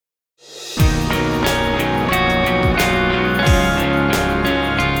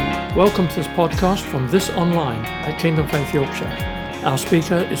Welcome to this podcast from This Online at Kingdom Faith Yorkshire. Our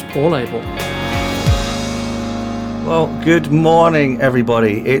speaker is Paul Abel. Well, good morning,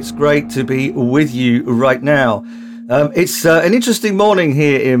 everybody. It's great to be with you right now. It's an interesting morning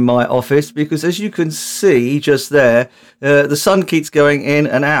here in my office because, as you can see just there, the sun keeps going in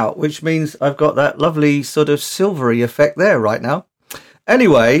and out, which means I've got that lovely sort of silvery effect there right now.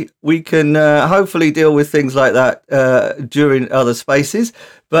 Anyway, we can hopefully deal with things like that during other spaces.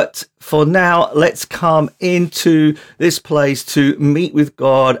 But for now, let's come into this place to meet with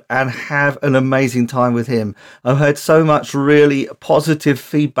God and have an amazing time with him. I've heard so much really positive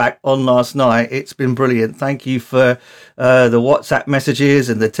feedback on last night. It's been brilliant. Thank you for the WhatsApp messages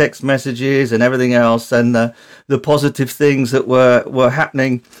and the text messages and everything else, and the positive things that were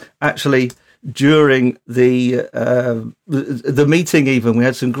happening actually during the meeting. Even we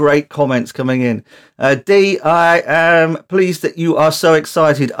had some great comments coming in. Dee, I am pleased that you are so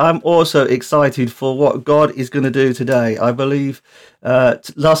excited. I'm also excited for what God is going to do today. I believe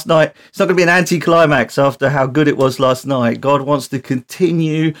last night, it's not going to be an anticlimax after how good it was last night. God wants to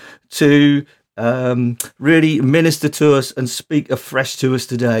continue to really minister to us and speak afresh to us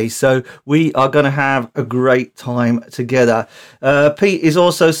today. So we are going to have a great time together. Pete is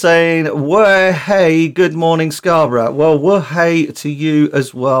also saying, hey, good morning, Scarborough. Well, hey to you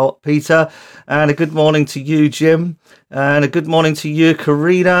as well, Peter. And a good morning to you, Jim. And a good morning to you,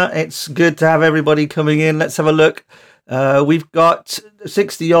 Karina. It's good to have everybody coming in. Let's have a look. We've got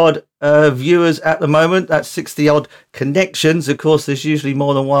 60 odd viewers at the moment. That's 60 odd connections. Of course, there's usually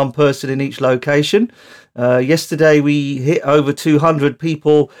more than one person in each location. Yesterday we hit over 200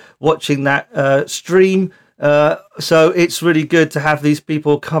 people watching that stream. So it's really good to have these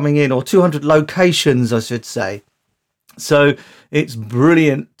people coming in, or 200 locations, I should say. So it's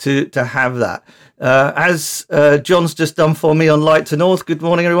brilliant to have that. As John's just done for me on Light to North. Good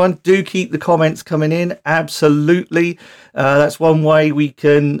morning, everyone. Do keep the comments coming in. Absolutely. That's one way we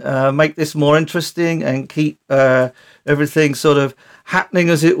can make this more interesting and keep everything sort of happening,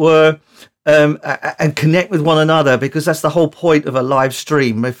 as it were, and connect with one another, because that's the whole point of a live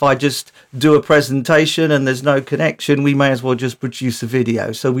stream. If I just do a presentation and there's no connection, we may as well just produce a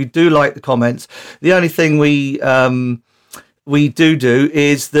video. So we do like the comments. The only thing we do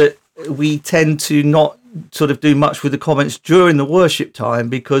is that we tend to not sort of do much with the comments during the worship time,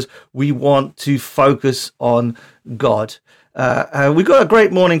 because we want to focus on God. We've got a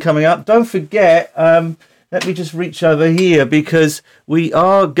great morning coming up. Don't forget, let me just reach over here, because we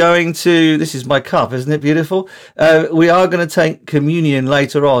are going to, this is my cup, isn't it beautiful? We are going to take communion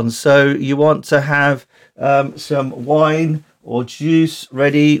later on. So you want to have some wine or juice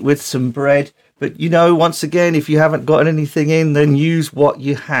ready with some bread. But, once again, if you haven't got anything in, then use what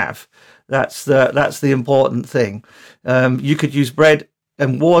you have. That's the important thing. You could use bread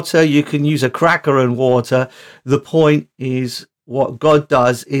and water. You can use a cracker and water. The point is what God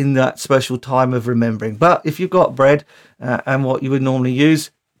does in that special time of remembering. But if you've got bread and what you would normally use,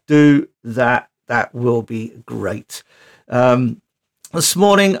 do that. That will be great. This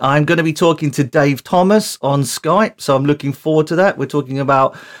morning, I'm going to be talking to Dave Thomas on Skype, so I'm looking forward to that. We're talking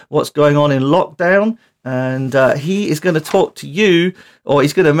about what's going on in lockdown, and he is going to talk to you, or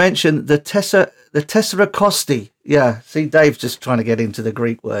he's going to mention the Tessera Costi. Yeah, see, Dave's just trying to get into the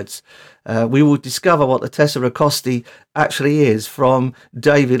Greek words. We will discover what the Tessera Costi actually is from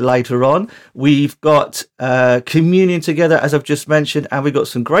David later on. We've got communion together, as I've just mentioned, and we've got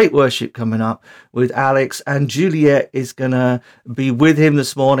some great worship coming up with Alex, and Juliet is going to be with him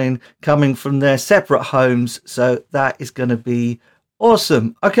this morning, coming from their separate homes. So that is going to be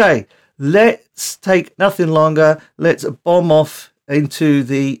awesome. Okay, let's take nothing longer. Let's bomb off into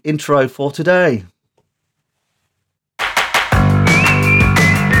the intro for today.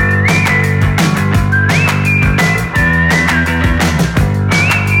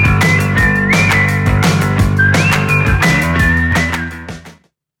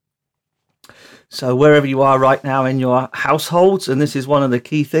 So wherever you are right now in your households, and this is one of the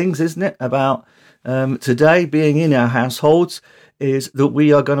key things, isn't it, about today being in our households, is that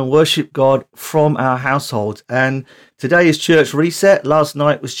we are going to worship God from our household. And today is Church Reset. Last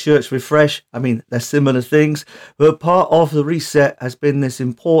night was Church Refresh. I mean, they're similar things, but part of the reset has been this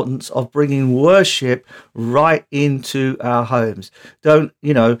importance of bringing worship right into our homes. So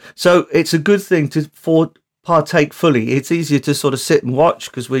it's a good thing to partake fully. It's easier to sort of sit and watch,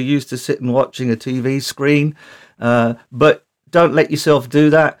 because we're used to sitting watching a TV screen, but don't let yourself do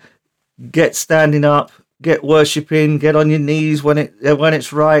that. Get standing up, get worshiping, get on your knees when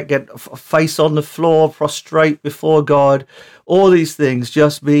it's right, get face on the floor, prostrate before God. All these things,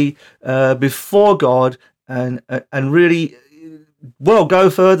 just be before God and really go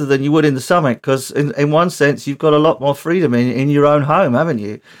further than you would in the summit, because in one sense you've got a lot more freedom in your own home, haven't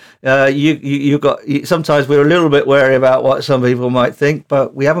you? You've got, sometimes we're a little bit wary about what some people might think,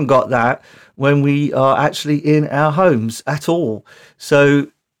 but we haven't got that when we are actually in our homes at all. So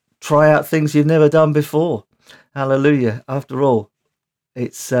try out things you've never done before. Hallelujah. After all,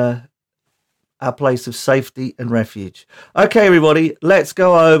 it's our place of safety and refuge. Okay, everybody, let's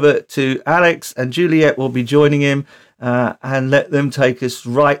go over to Alex, and Juliet will be joining him, and let them take us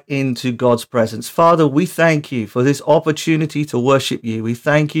right into God's presence. Father, we thank you for this opportunity to worship you. We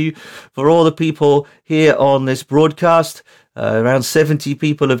thank you for all the people here on this broadcast. Around 70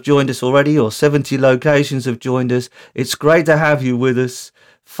 people have joined us already, or 70 locations have joined us. It's great to have you with us.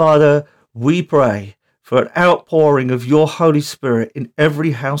 Father, we pray for an outpouring of your Holy Spirit in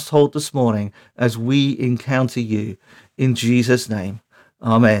every household this morning as we encounter you. In Jesus' name,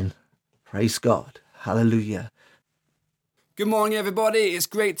 amen. Praise God. Hallelujah. Good morning, everybody. It's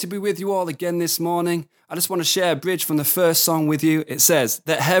great to be with you all again this morning. I just want to share a bridge from the first song with you. It says,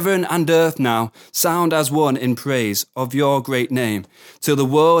 that heaven and earth now sound as one in praise of your great name, till the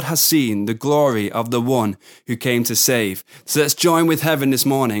world has seen the glory of the one who came to save. So let's join with heaven this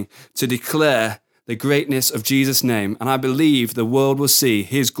morning to declare the greatness of Jesus' name. And I believe the world will see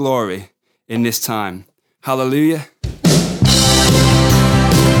his glory in this time. Hallelujah.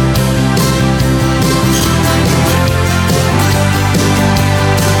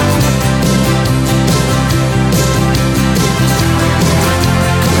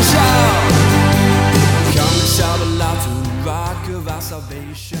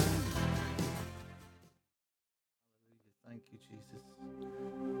 Thank you, Jesus.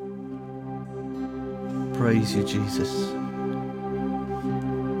 Praise you, Jesus.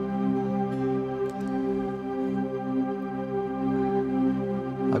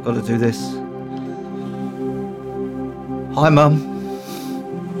 I've got to do this. Hi, Mum.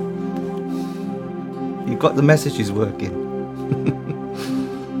 You've got the messages working.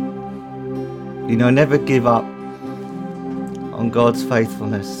 Never give up on God's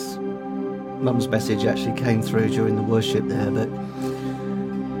faithfulness. Mum's message actually came through during the worship there,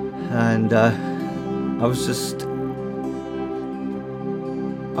 and I was just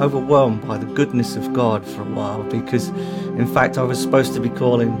overwhelmed by the goodness of God for a while, because in fact I was supposed to be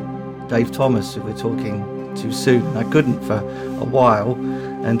calling Dave Thomas, who we're talking to soon. I couldn't for a while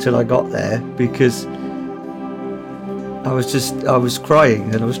until I got there, because I was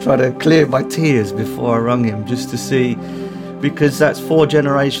crying, and I was trying to clear my tears before I rung him, just to see, because that's 4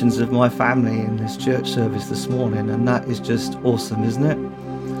 generations of my family in this church service this morning, and that is just awesome, isn't it?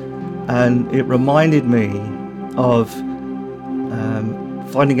 And it reminded me of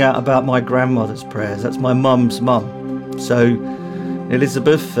finding out about my grandmother's prayers. That's my mum's mum. So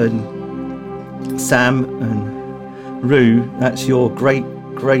Elizabeth and Sam and Rue, that's your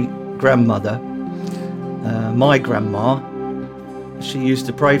great-great-grandmother. My grandma, she used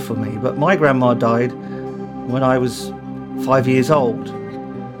to pray for me, but my grandma died when I was 5 years old,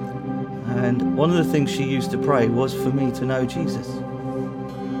 and one of the things she used to pray was for me to know Jesus,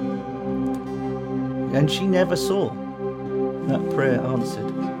 and she never saw that prayer answered.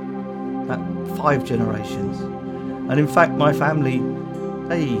 That 5 generations. And in fact, my family,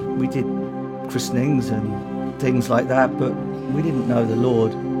 we did christenings and things like that, but we didn't know the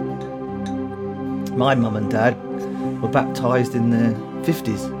Lord. My mum and dad were baptized in their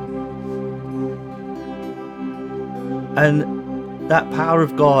 50s. And that power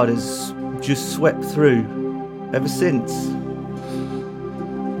of God has just swept through ever since.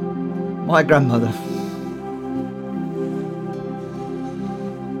 My grandmother,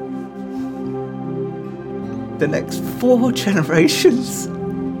 the next 4 generations of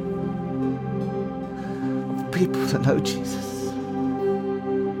people that know Jesus.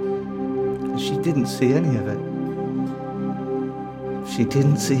 She didn't see any of it. She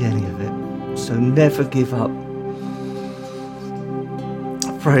didn't see any of it. So never give up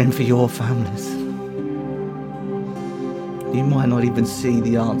praying for your families. You might not even see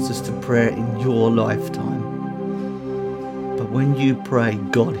the answers to prayer in your lifetime, but when you pray,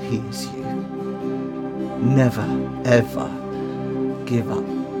 God hears you. Never, ever give up.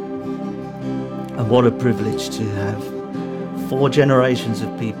 And what a privilege to have 4 generations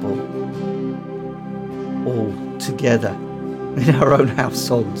of people all together in our own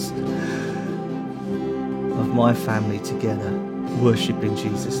households, of my family together, worshipping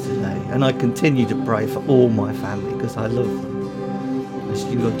Jesus today. And I continue to pray for all my family, because I love them, as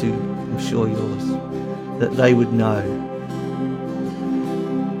you will do, I'm sure yours, that they would know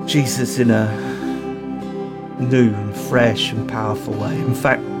Jesus in a new and fresh and powerful way. In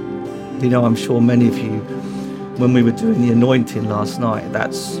fact, I'm sure many of you when we were doing the anointing last night,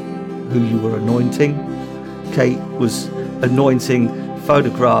 that's who you were anointing. Kate was anointing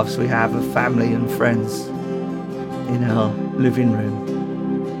photographs we have of family and friends in our living room.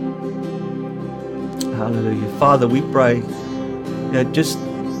 Hallelujah. Father, we pray, just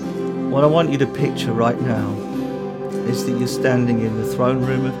what I want you to picture right now is that you're standing in the throne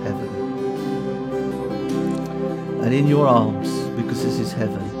room of heaven, and in your arms, because this is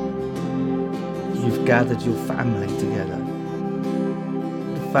heaven, you've gathered your family together.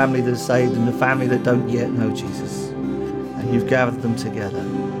 The family that's saved and the family that don't yet know Jesus. And you've gathered them together.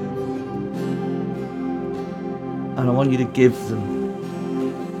 And I want you to give them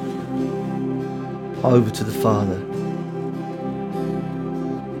over to the Father.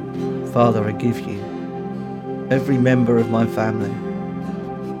 Father, I give you every member of my family.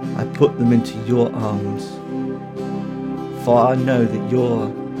 I put them into your arms. For I know that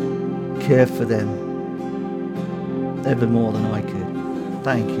you're care for them ever more than I could.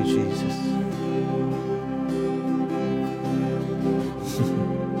 Thank you, Jesus.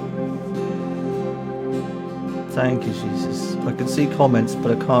 Thank you, Jesus. I can see comments,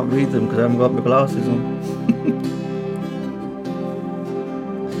 but I can't read them because I haven't got my glasses on.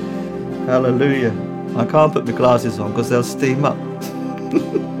 Hallelujah. I can't put my glasses on because they'll steam up.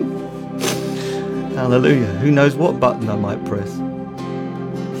 Hallelujah. Who knows what button I might press.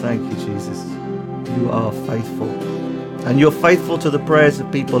 Thank you, Jesus. You are faithful. And you're faithful to the prayers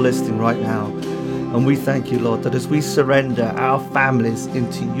of people listening right now. And we thank you, Lord, that as we surrender our families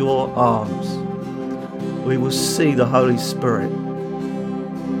into your arms, we will see the Holy Spirit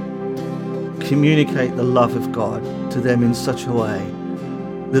communicate the love of God to them in such a way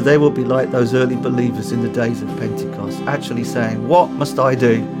that they will be like those early believers in the days of Pentecost, actually saying, what must I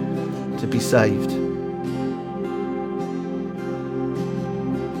do to be saved?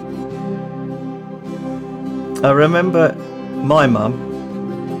 I remember my mum,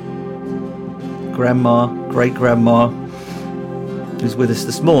 grandma, great-grandma, who's with us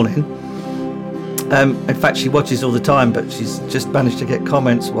this morning. In fact, she watches all the time, but she's just managed to get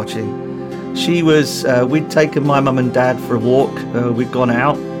comments watching. She was, we'd taken my mum and dad for a walk. We'd gone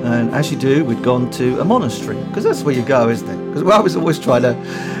out, and as you do, we'd gone to a monastery, because that's where you go, isn't it? Because I was always trying to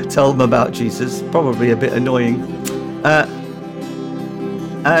tell them about Jesus, probably a bit annoying.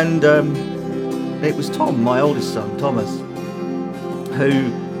 It was Tom, my oldest son, Thomas, who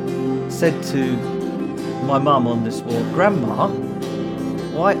said to my mum on this walk, Grandma,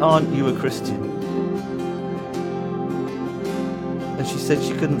 why aren't you a Christian? And she said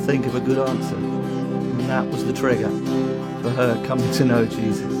she couldn't think of a good answer. And that was the trigger for her coming to know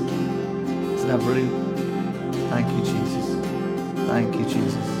Jesus. Isn't that brilliant? Thank you, Jesus. Thank you,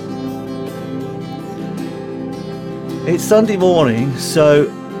 Jesus. It's Sunday morning, so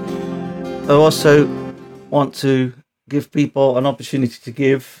I also want to give people an opportunity to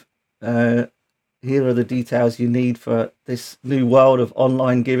give. Here are the details you need for this new world of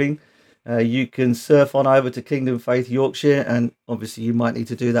online giving. You can surf on over to Kingdom Faith Yorkshire, and obviously you might need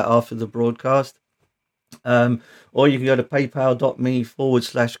to do that after the broadcast. Or you can go to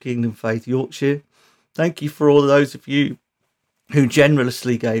paypal.me/Kingdom Faith Yorkshire. Thank you for all those of you who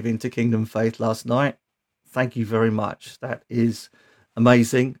generously gave into Kingdom Faith last night. Thank you very much. That is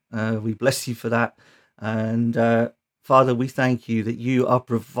amazing. We bless you for that. And Father, we thank you that you are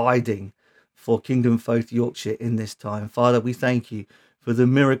providing for Kingdom Faith Yorkshire in this time. Father, we thank you for the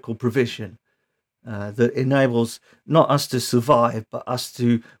miracle provision that enables not us to survive, but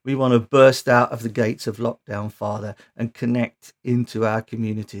we want to burst out of the gates of lockdown, Father, and connect into our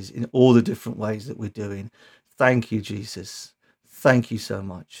communities in all the different ways that we're doing. Thank you, Jesus. Thank you so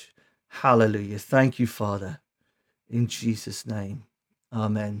much. Hallelujah. Thank you, Father. In Jesus' name.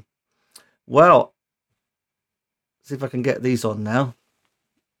 Amen. Well, see if I can get these on now.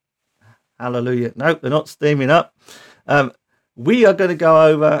 Hallelujah. Nope, they're not steaming up. We are going to go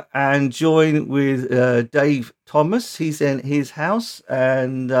over and join with Dave Thomas. He's in his house,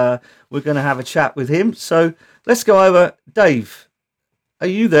 and we're going to have a chat with him. So let's go over. Dave, are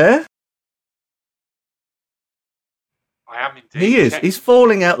you there? I am indeed. He is. He's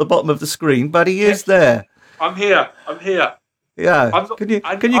falling out the bottom of the screen, but he is there. I'm here. Yeah.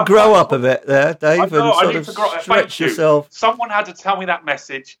 Can you grow up a bit there, Dave, and sort of stretch yourself? Someone had to tell me that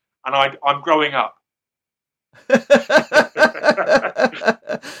message, and I'm growing up.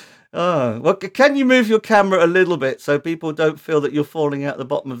 Oh, well, can you move your camera a little bit so people don't feel that you're falling out the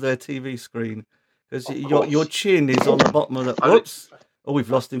bottom of their TV screen? Because your chin is on the bottom of the... Whoops. Oh, we've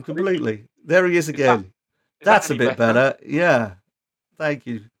lost him completely. There he is again. That's a bit better. Yeah. Thank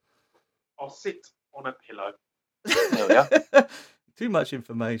you. I'll sit on a pillow. There we are. too much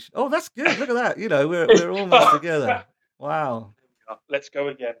information. Oh, that's good. Look at that. We're almost together. Wow. Let's go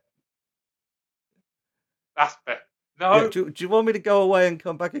again. That's better. Yeah, No. do you want me to go away and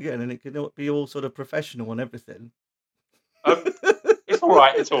come back again, and it can be all sort of professional and everything? It's all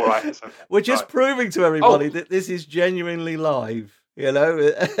right. It's all right. It's okay. We're just proving to everybody that this is genuinely live.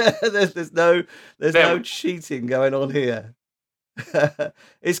 There's no cheating going on here.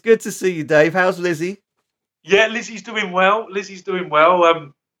 It's good to see you, Dave. How's Lizzie? Yeah, Lizzie's doing well.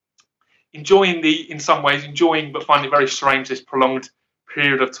 In some ways enjoying, but finding it very strange this prolonged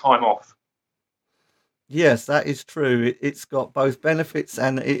period of time off. Yes, that is true. It's got both benefits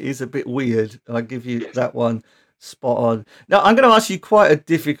and it is a bit weird. I give you that one spot on. Now, I'm going to ask you quite a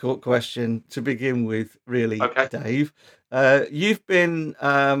difficult question to begin with, really, okay. Dave. You've been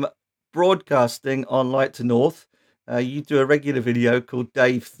broadcasting on Light to North. You do a regular video called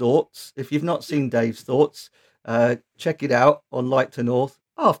Dave Thoughts. If you've not seen Dave's Thoughts, check it out on Light to North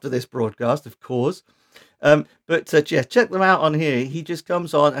after this broadcast, of course. But check them out on here. He just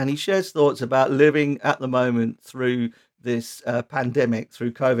comes on and he shares thoughts about living at the moment through this pandemic,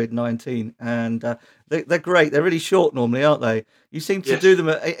 through COVID-19. And they're great. They're really short normally, aren't they? You seem to do them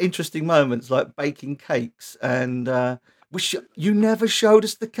at interesting moments, like baking cakes. And you never showed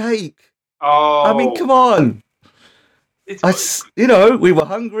us the cake. Oh, I mean, come on. We were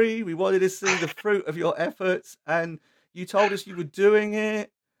hungry. We wanted to see the fruit of your efforts. And you told us you were doing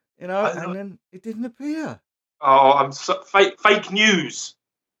it. And then it didn't appear. Oh, I'm fake news.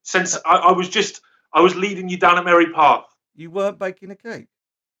 Since I was leading you down a merry path. You weren't baking a cake.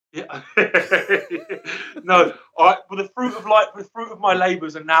 Yeah. No. The fruit of my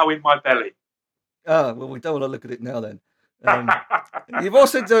labours are now in my belly. Oh, well, we don't want to look at it now then. You've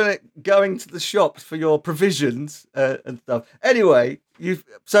also done it going to the shops for your provisions and stuff. Anyway,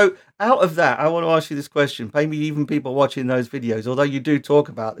 so out of that, I want to ask you this question. Maybe even people watching those videos, although you do talk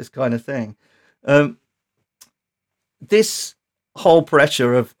about this kind of thing, this whole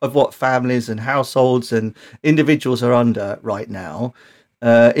pressure of what families and households and individuals are under right now,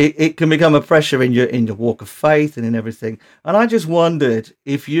 it can become a pressure in your walk of faith and in everything. And I just wondered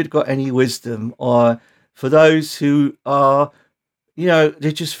if you'd got any wisdom or for those who are,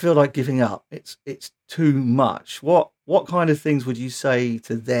 they just feel like giving up. It's too much. What kind of things would you say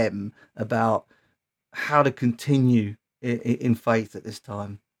to them about how to continue in faith at this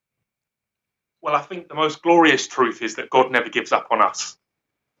time? Well, I think the most glorious truth is that God never gives up on us.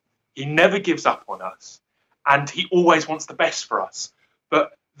 He never gives up on us, and he always wants the best for us.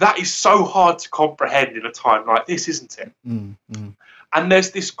 But that is so hard to comprehend in a time like this, isn't it? Mm-hmm. And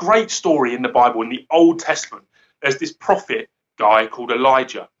there's this great story in the Bible, in the Old Testament. There's this prophet guy called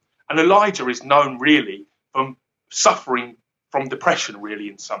Elijah. And Elijah is known really from suffering from depression, really,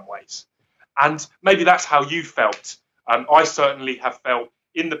 in some ways. And maybe that's how you felt. I certainly have felt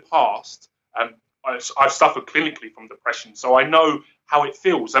in the past. I've suffered clinically from depression, so I know how it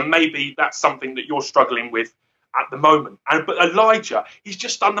feels. And maybe that's something that you're struggling with at the moment. But Elijah, he's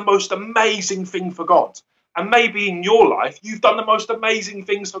just done the most amazing thing for God. And maybe in your life, you've done the most amazing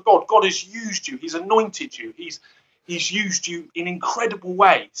things for God. God has used you. He's anointed you. He's used you in incredible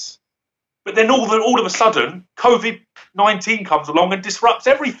ways. But then all of a sudden, COVID-19 comes along and disrupts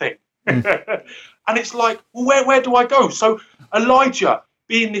everything. And it's like, well, where do I go? So Elijah,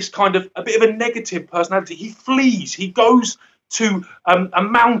 being this kind of a bit of a negative personality, he flees. He goes to a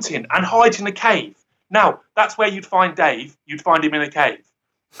mountain and hides in a cave. Now, that's where you'd find Dave. You'd find him in a cave.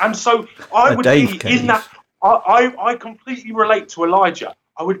 And so I would be in that. I completely relate to Elijah.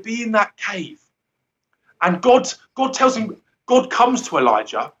 I would be in that cave. And God tells him, God comes to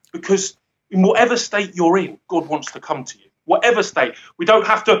Elijah because in whatever state you're in, God wants to come to you. Whatever state. We don't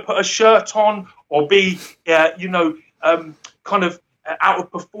have to put a shirt on or be, kind of out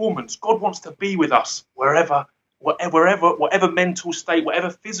of performance. God wants to be with us whatever mental state, whatever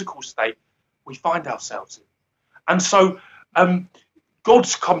physical state we find ourselves in. And so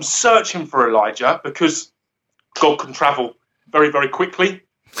God's come searching for Elijah because God can travel very, very quickly.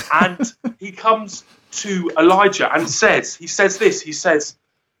 And he comes to Elijah and says,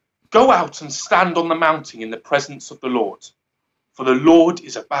 go out and stand on the mountain in the presence of the Lord, for the Lord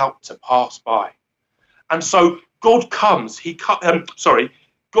is about to pass by. And so God comes,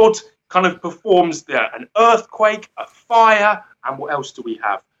 God kind of performs there an earthquake, a fire, and what else do we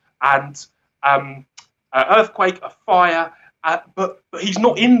have? And an earthquake, a fire, but he's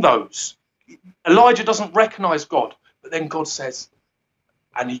not in those. Elijah doesn't recognize God, but then God says,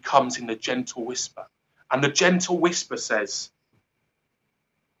 and he comes in the gentle whisper. And the gentle whisper says,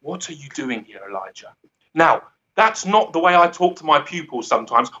 what are you doing here, Elijah? Now, that's not the way I talk to my pupils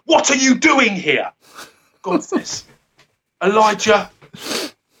sometimes. What are you doing here? God says, Elijah,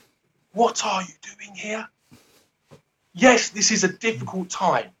 what are you doing here? Yes, this is a difficult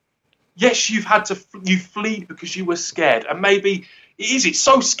time. Yes, you fled because you were scared. And maybe it's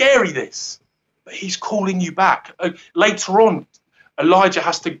so scary, this. But he's calling you back. Later on, Elijah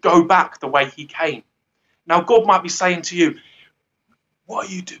has to go back the way he came. Now, God might be saying to you, what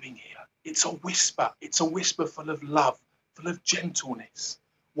are you doing here? It's a whisper. It's a whisper full of love, full of gentleness.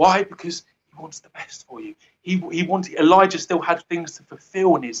 Why? Because he wants the best for you. Elijah still had things to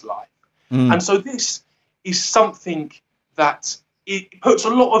fulfill in his life. And so this is something that it puts a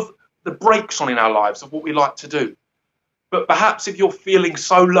lot of the brakes on in our lives of what we like to do. But perhaps if you're feeling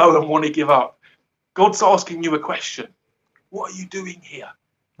so low and want to give up, God's asking you a question. What are you doing here?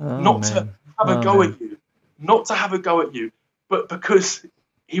 Not to have a go at you. Not to have a go at you, but because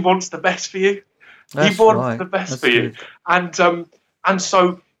he wants the best for you. He wants the best for you. And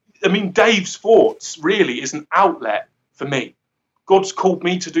so, I mean, Dave's thoughts really is an outlet for me. God's called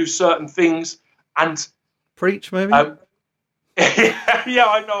me to do certain things and... Preach, maybe? Yeah,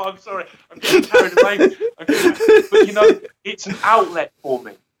 I know, I'm sorry. I'm getting carried away. But, it's an outlet for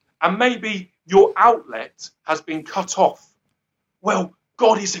me. And maybe your outlet has been cut off. Well,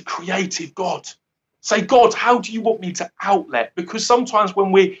 God is a creative God. Say, God, how do you want me to outlet? Because sometimes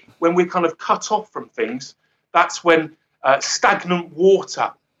when we're kind of cut off from things, that's when stagnant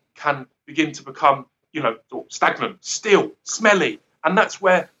water can begin to become, stagnant, still, smelly. And that's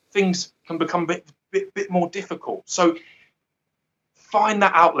where things can become a bit more difficult. So find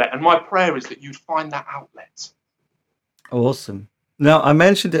that outlet. And my prayer is that you'd find that outlet. Awesome. Now, I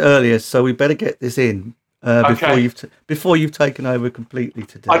mentioned it earlier, so we better get this in before you've taken over completely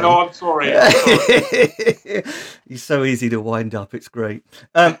today. I know, I'm sorry. You're so easy to wind up. It's great.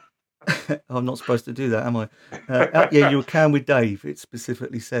 I'm not supposed to do that, am I? Yeah, you can with Dave. It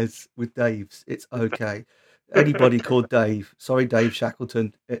specifically says with Dave's. It's okay. Anybody called Dave. Sorry, Dave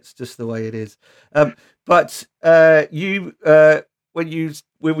Shackleton. It's just the way it is. But when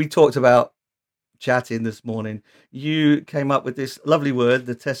we talked about chatting this morning, you came up with this lovely word,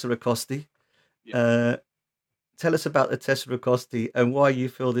 the Tesseracosti. Yeah. Tell us about the Tesseracosti and why you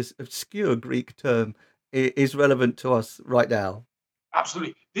feel this obscure Greek term is relevant to us right now.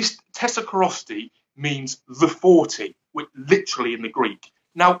 Absolutely. This Tesseracosti means the 40, which literally in the Greek.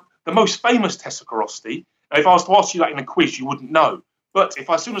 Now, the most famous Tesseracosti, if I was to ask you that in a quiz, you wouldn't know. But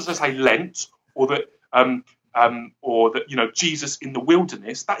as soon as I say Lent or that Jesus in the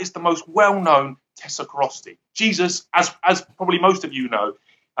wilderness, that is the most well-known Tesseracosti. Jesus, as probably most of you know,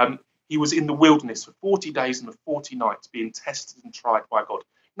 he was in the wilderness for 40 days and 40 nights being tested and tried by God.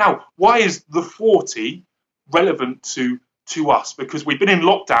 Now, why is the 40 relevant to us? Because we've been in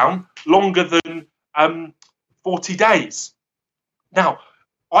lockdown longer than 40 days. Now,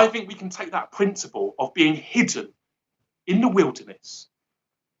 I think we can take that principle of being hidden in the wilderness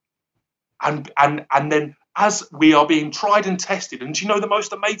and then as we are being tried and tested, and do you know the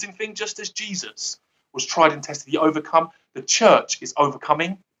most amazing thing, just as Jesus was tried and tested, he overcome, the church is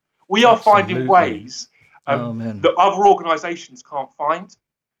overcoming. We are finding ways that other organisations can't find.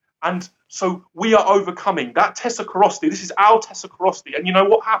 And so we are overcoming that Tesseracosti. This is our Tesseracosti. And you know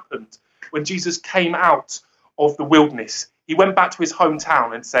what happened when Jesus came out of the wilderness? He went back to his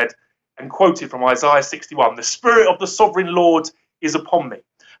hometown and said, and quoted from Isaiah 61, "The Spirit of the Sovereign Lord is upon me."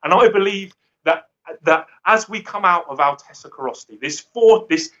 And I believe that as we come out of our Tesseracosti, this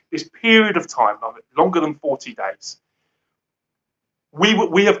period of time, longer than 40 days,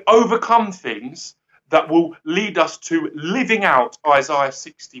 we have overcome things that will lead us to living out Isaiah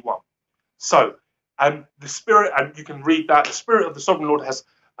 61. So, the Spirit, and you can read that, the Spirit of the Sovereign Lord has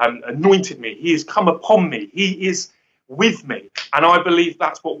anointed me. He has come upon me. He is with me. And I believe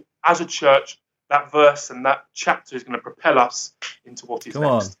that's what, as a church, that verse and that chapter is going to propel us into what is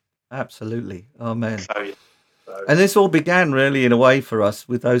next. Absolutely. Amen. So. And this all began really in a way for us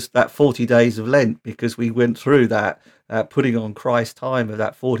with that 40 days of Lent, because we went through that putting on Christ time of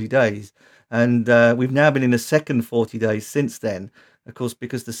that 40 days. And we've now been in the second 40 days since then, of course,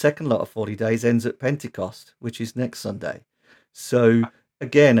 because the second lot of 40 days ends at Pentecost, which is next Sunday. So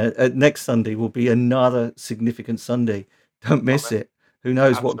again, next Sunday will be another significant Sunday. Don't miss it. Who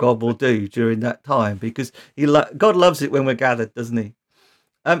knows what God will do during that time, because God loves it when we're gathered, doesn't he?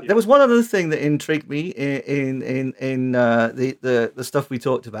 There was one other thing that intrigued me in the stuff we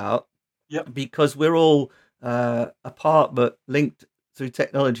talked about. Yep. Because we're all apart but linked through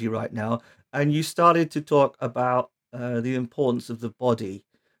technology right now, and you started to talk about the importance of the body,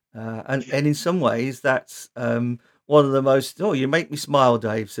 and in some ways that's one of the most... Oh, you make me smile,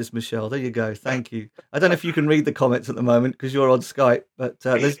 Dave, says Michelle. There you go. Thank you. I don't know if you can read the comments at the moment because you're on Skype, but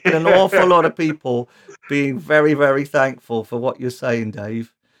there's been an awful lot of people being very, very thankful for what you're saying,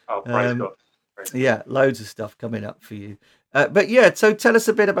 Dave. Oh, praise God. Yeah, loads of stuff coming up for you. But yeah, so tell us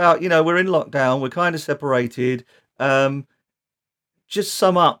a bit about, we're in lockdown, we're kind of separated. Just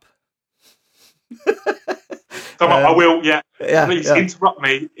sum up. I will, yeah. Please interrupt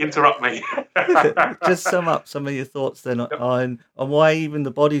me. Just sum up some of your thoughts then on why even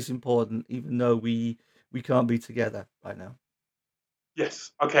the body's important, even though we can't be together right now.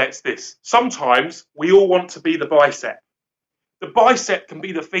 Yes. Okay, it's this. Sometimes we all want to be the bicep. The bicep can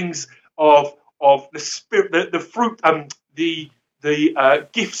be the things of the spirit, the fruit, the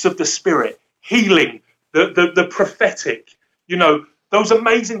gifts of the spirit, healing, the prophetic. Those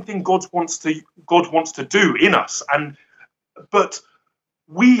amazing things God wants to do in us, but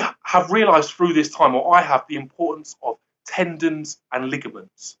we have realised through this time, or I have, the importance of tendons and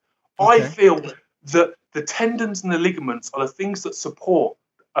ligaments. Okay. I feel that the tendons and the ligaments are the things that support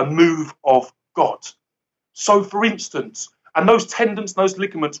a move of God. So, for instance, and those tendons, those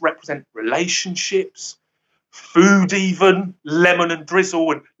ligaments represent relationships, food, even lemon and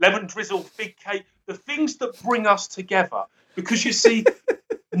drizzle, fig cake, the things that bring us together. Because you see,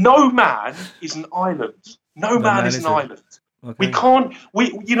 no man is an island. No man is an island. Okay. We can't.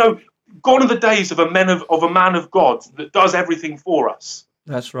 Gone are the days of a man of God that does everything for us.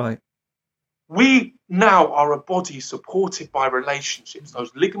 That's right. We now are a body supported by relationships,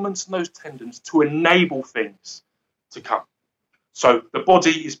 those ligaments and those tendons, to enable things to come. So the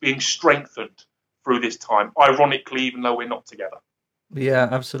body is being strengthened through this time, ironically, even though we're not together. Yeah,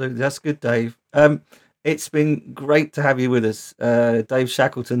 absolutely. That's good, Dave. It's been great to have you with us, Dave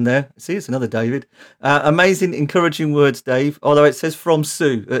Shackleton there. See, it's another David. Amazing, encouraging words, Dave, although it says from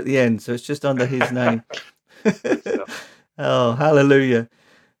Sue at the end, so it's just under his name. Oh, hallelujah.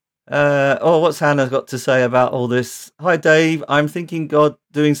 What's Hannah got to say about all this? Hi, Dave. I'm thinking God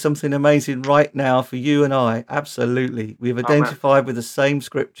doing something amazing right now for you and I. Absolutely. We've identified with the same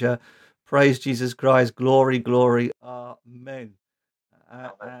scripture. Praise Jesus Christ. Glory, glory. Amen.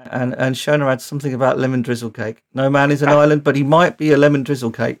 And Shona had something about lemon drizzle cake. No man is an island, but he might be a lemon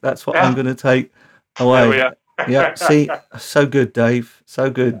drizzle cake. That's what I'm going to take away. Yeah, see, so good, Dave. So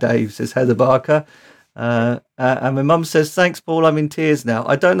good, Dave, says Heather Barker. And my mum says, thanks, Paul, I'm in tears now.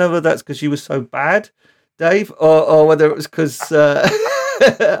 I don't know whether that's because you were so bad, Dave, or whether it was because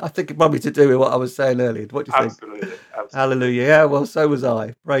I think it might be to do with what I was saying earlier. What do you think? Absolutely. Hallelujah. Yeah, well, so was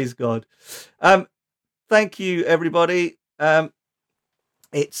I. Praise God. Thank you, everybody.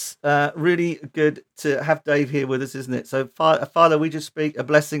 It's really good to have Dave here with us, isn't it? So, Father, we just speak a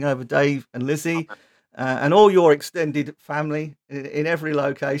blessing over Dave and Lizzie and all your extended family in every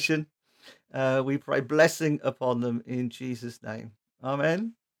location. We pray blessing upon them in Jesus' name.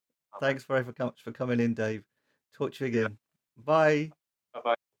 Amen. Thanks very much for coming in, Dave. Talk to you again. Bye.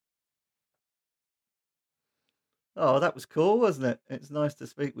 Bye-bye. Oh, that was cool, wasn't it? It's nice to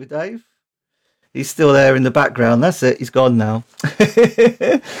speak with Dave. He's still there in the background. That's it. He's gone now.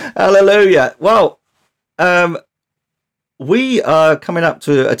 Hallelujah. Well, we are coming up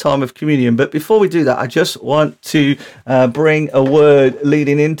to a time of communion, but before we do that, I just want to bring a word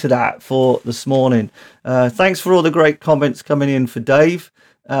leading into that for this morning. Thanks for all the great comments coming in for Dave.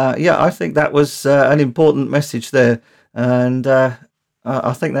 I think that was an important message there, and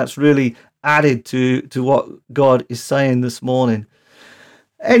I think that's really added to what God is saying this morning.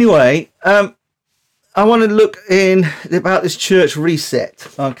 Anyway, I want to look in about this church reset,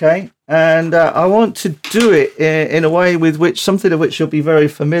 okay? And I want to do it in a way with which something of which you'll be very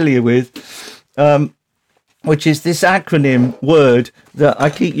familiar with, which is this acronym word that I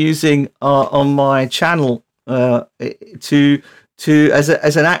keep using on my channel to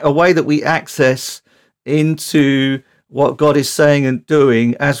as a way that we access into what God is saying and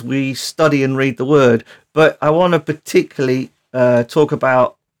doing as we study and read the word. But I want to particularly talk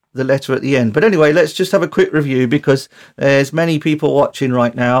about the letter at the end. But anyway, let's just have a quick review because there's many people watching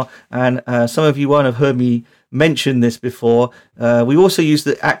right now, and some of you won't have heard me mention this before. We also use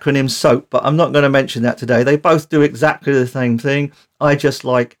the acronym SOAP, but I'm not going to mention that today. They both do exactly the same thing. I just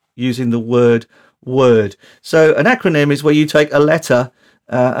like using the word word. So an acronym is where you take a letter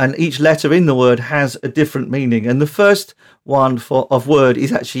and each letter in the word has a different meaning. And the first one of word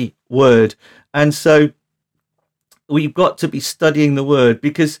is actually word. And so we've got to be studying the word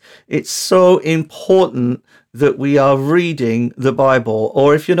because it's so important that we are reading the Bible,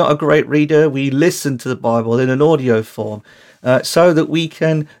 or if you're not a great reader, we listen to the Bible in an audio form so that we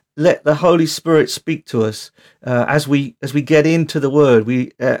can let the Holy Spirit speak to us as we get into the Word.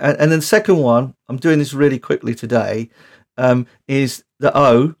 And then the second one, I'm doing this really quickly today, is the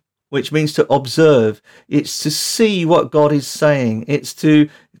O, which means to observe. It's to see what God is saying. It's to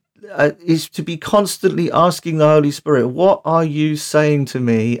be constantly asking the Holy Spirit, what are you saying to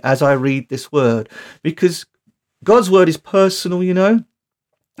me as I read this Word? Because God's Word is personal, you know.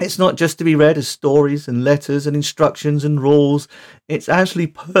 It's not just to be read as stories and letters and instructions and rules. It's actually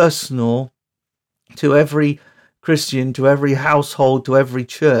personal to every Christian, to every household, to every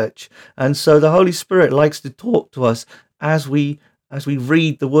church. And so the Holy Spirit likes to talk to us as we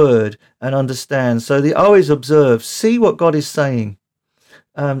read the Word and understand. So the O is observe, see what God is saying.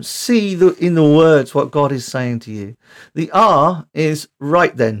 See in the words what God is saying to you. The R is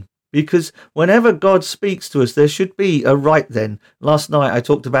right then. Because whenever God speaks to us, there should be a right then. Last night I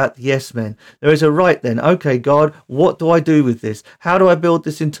talked about the yes men. There is a right then. Okay, God, what do I do with this? How do I build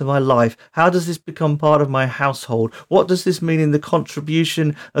this into my life? How does this become part of my household? What does this mean in the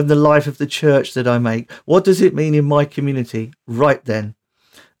contribution of the life of the church that I make? What does it mean in my community? Right then.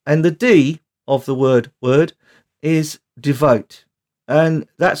 And the D of the word is devote. And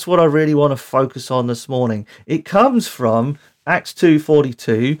that's what I really want to focus on this morning. It comes from Acts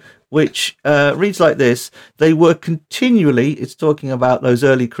 2:42, which reads like this. They were continually, it's talking about those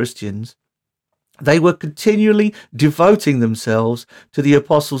early Christians, they were continually devoting themselves to the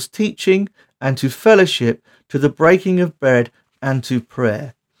apostles' teaching and to fellowship, to the breaking of bread and to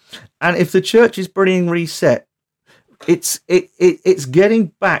prayer. And if the church is being reset, it's getting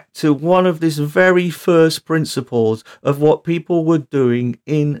back to one of these very first principles of what people were doing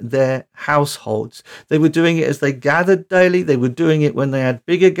in their households. They were doing it as they gathered daily. They were doing it when they had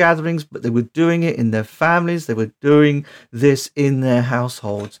bigger gatherings, but they were doing it in their families. They were doing this in their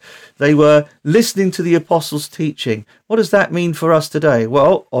households. They were listening to the apostles' teaching. What does that mean for us today?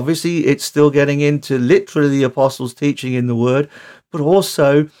 Well, obviously, it's still getting into literally the apostles' teaching in the Word, but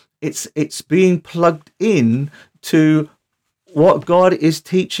also it's being plugged in to what God is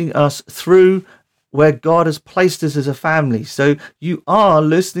teaching us through where God has placed us as a family. So you are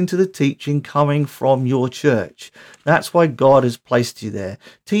listening to the teaching coming from your church. That's why God has placed you there.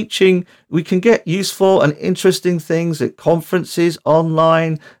 Teaching, we can get useful and interesting things at conferences,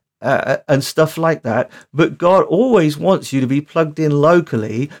 online, and stuff like that. But God always wants you to be plugged in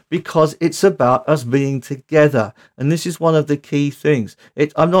locally because it's about us being together. And this is one of the key things.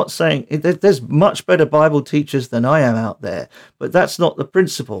 I'm not saying there's much better Bible teachers than I am out there, but that's not the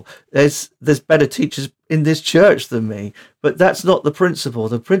principle. There's better teachers in this church than me, but that's not the principle.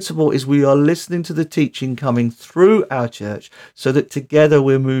 The principle is we are listening to the teaching coming through our church so that together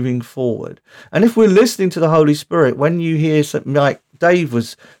we're moving forward. And if we're listening to the Holy Spirit, when you hear something like Dave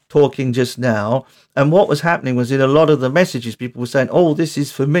was talking just now, and what was happening was in a lot of the messages, people were saying, oh, this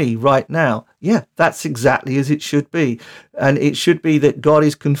is for me right now. Yeah, that's exactly as it should be. And it should be that God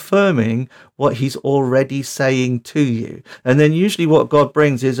is confirming what he's already saying to you. And then usually what God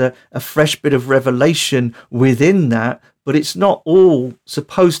brings is a fresh bit of revelation within that, but it's not all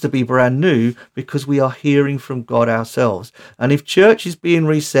supposed to be brand new because we are hearing from God ourselves. And if church is being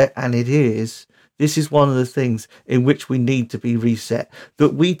reset, and it is, this is one of the things in which we need to be reset,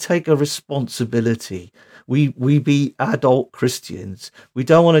 that we take a responsibility. We be adult Christians. We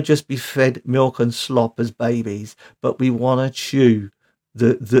don't want to just be fed milk and slop as babies, but we want to chew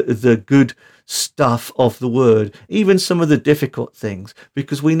the good stuff of the Word, even some of the difficult things,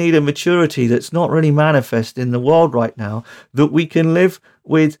 because we need a maturity that's not really manifest in the world right now, that we can live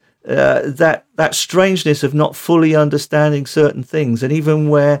with that strangeness of not fully understanding certain things, and even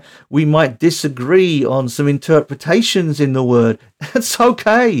where we might disagree on some interpretations in the Word, it's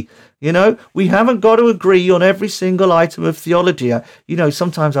okay. You know, we haven't got to agree on every single item of theology.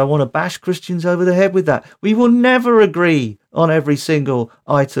 Sometimes I want to bash Christians over the head with that. We will never agree on every single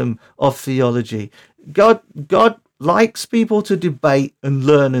item of theology. God likes people to debate and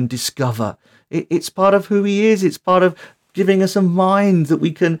learn and discover. It's part of who he is. It's part of giving us a mind that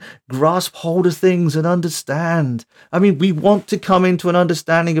we can grasp hold of things and understand. I mean, we want to come into an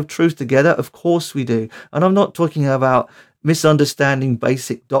understanding of truth together. Of course we do. And I'm not talking about misunderstanding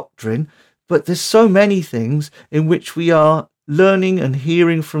basic doctrine, but there's so many things in which we are learning and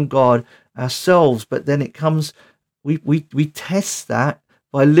hearing from God ourselves. But then it comes, we test that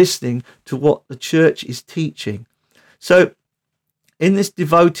by listening to what the church is teaching. So in this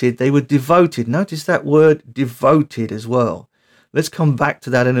devoted, they were devoted. Notice that word devoted as well. Let's come back to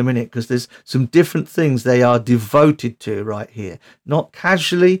that in a minute, because there's some different things they are devoted to right here. Not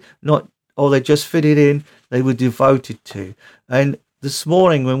casually, they just fit it in. They were devoted to. And this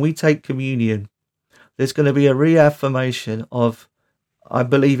morning when we take communion, there's going to be a reaffirmation of I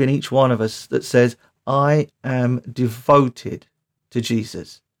believe, in each one of us that says, I am devoted to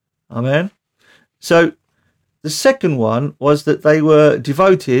Jesus. Amen. So the second one was that they were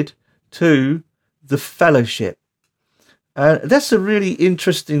devoted to the fellowship. That's a really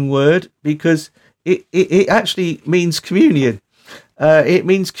interesting word because it actually means communion. It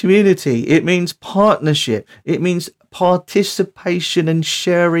means community. It means partnership. It means participation and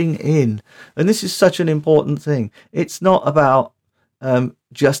sharing in. And this is such an important thing. It's not about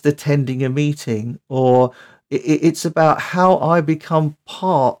just attending a meeting, or it's about how I become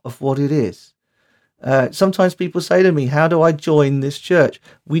part of what it is. Sometimes people say to me, how do I join this church?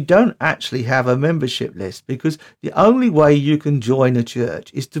 We don't actually have a membership list, because the only way you can join a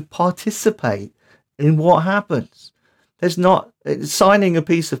church is to participate in what happens. There's not signing a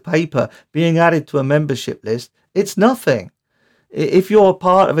piece of paper, being added to a membership list. It's nothing. If you're a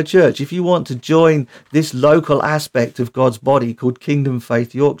part of a church, if you want to join this local aspect of God's body called Kingdom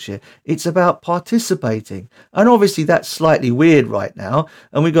Faith Yorkshire, it's about participating. And obviously that's slightly weird right now.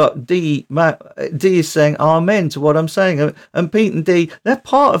 And we got D is saying amen to what I'm saying. And Pete and D, they're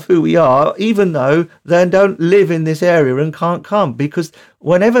part of who we are, even though they don't live in this area and can't come, because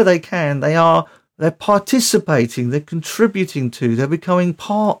whenever they can, they're participating, they're contributing to, they're becoming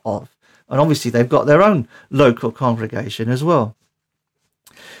part of. And obviously they've got their own local congregation as well.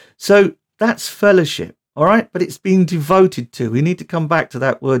 So that's fellowship, all right? But it's being devoted to. We need to come back to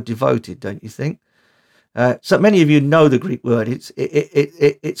that word devoted, don't you think? So many of you know the Greek word. It's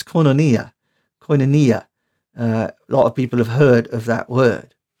koinonia. Koinonia. A lot of people have heard of that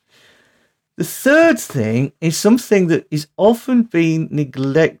word. The third thing is something that is often being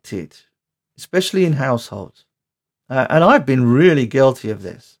neglected, especially in households. And I've been really guilty of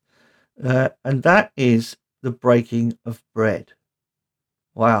this. And that is the breaking of bread.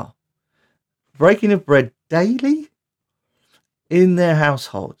 Wow. Breaking of bread daily in their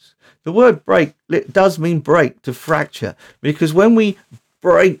households. The word break does mean break, to fracture, because when we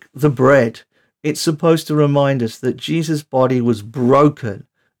break the bread, it's supposed to remind us that Jesus' body was broken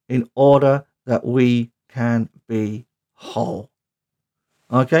in order that we can be whole.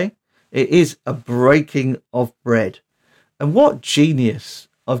 Okay? It is a breaking of bread. And what genius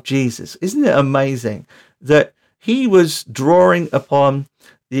of Jesus. Isn't it amazing that he was drawing upon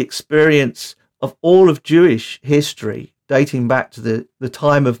the experience of all of Jewish history, dating back to the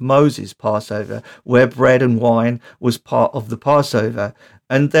time of Moses' Passover, where bread and wine was part of the Passover.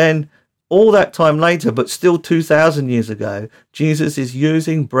 And then all that time later, but still 2,000 years ago, Jesus is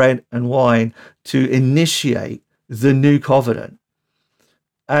using bread and wine to initiate the new covenant.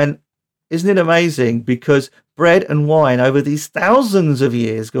 And isn't it amazing? Because bread and wine, over these thousands of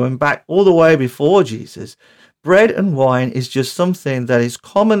years, going back all the way before Jesus, bread and wine is just something that is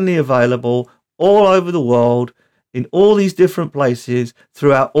commonly available all over the world, in all these different places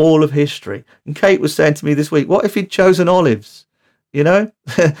throughout all of history. And Kate was saying to me this week, what if he'd chosen olives? You know,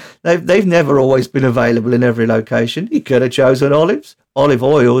 they've never always been available in every location. He could have chosen olives. Olive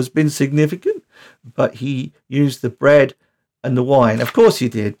oil has been significant, but he used the bread and the wine. Of course he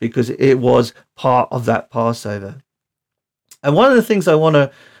did, because it was part of that Passover. And one of the things I want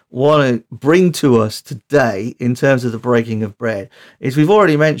to bring to us today in terms of the breaking of bread is, we've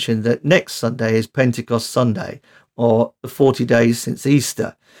already mentioned that next Sunday is Pentecost Sunday, or the 40 days since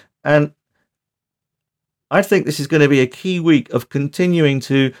Easter. And I think this is going to be a key week of continuing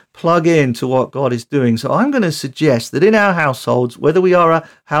to plug into what God is doing. So I'm going to suggest that in our households, whether we are a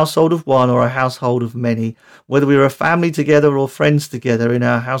household of one or a household of many, whether we're a family together or friends together in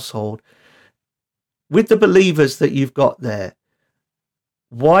our household, with the believers that you've got there,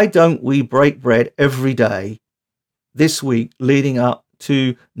 why don't we break bread every day this week leading up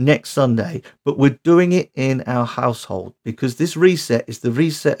to next Sunday? But we're doing it in our household, because this reset is the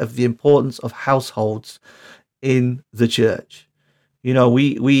reset of the importance of households in the church. You know,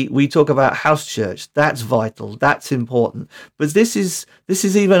 we talk about house church. That's vital. That's important. But this is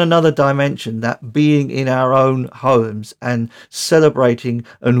even another dimension, that being in our own homes and celebrating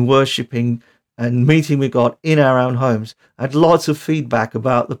and worshiping and meeting with God in our own homes. I had lots of feedback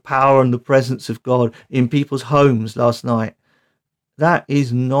about the power and the presence of God in people's homes last night. That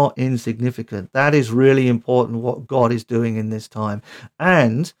is not insignificant. That is really important, what God is doing in this time.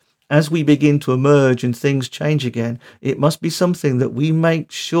 And as we begin to emerge and things change again, it must be something that we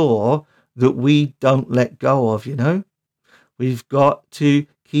make sure that we don't let go of, you know. We've got to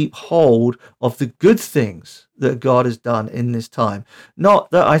keep hold of the good things that God has done in this time.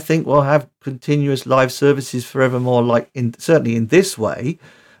 Not that I think we'll have continuous live services forevermore, like certainly in this way,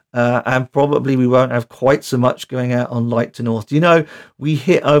 and probably we won't have quite so much going out on Light to North. Do you know, we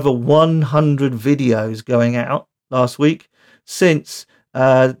hit over 100 videos going out last week since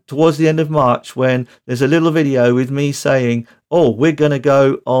towards the end of March, when there's a little video with me saying, oh, we're going to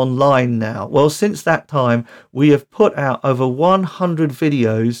go online now. Well, since that time, we have put out over 100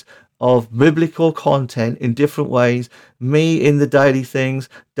 videos of biblical content in different ways. Me in the daily things,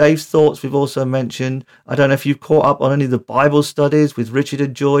 Dave's thoughts we've also mentioned. I don't know if you've caught up on any of the Bible studies with Richard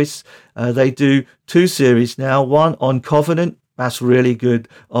and Joyce. They do 2 series now, one on covenant. That's really good,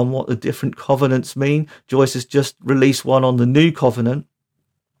 on what the different covenants mean. Joyce has just released one on the new covenant.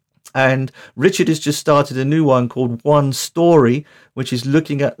 And Richard has just started a new one called One Story, which is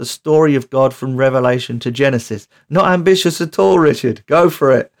looking at the story of God from Revelation to Genesis. Not ambitious at all, Richard. Go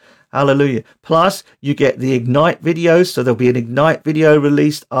for it. Hallelujah. Plus, you get the Ignite videos. So there'll be an Ignite video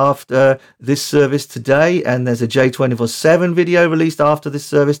released after this service today. And there's a J24/7 video released after this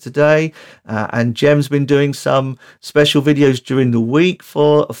service today. And Jem's been doing some special videos during the week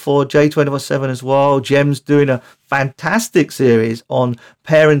for J24/7 as well. Jem's doing a fantastic series on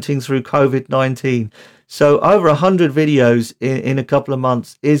parenting through COVID-19. So over 100 videos in a couple of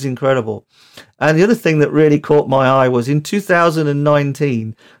months is incredible. And the other thing that really caught my eye was in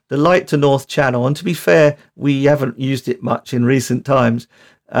 2019, the Light to North channel, and to be fair, we haven't used it much in recent times.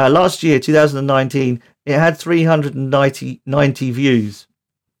 Last year, 2019, it had 390 views.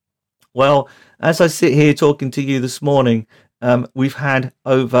 Well, as I sit here talking to you this morning, we've had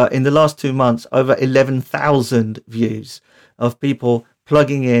in the last 2 months, over 11,000 views of people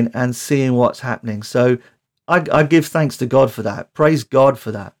plugging in and seeing what's happening. So I give thanks to God for that. Praise God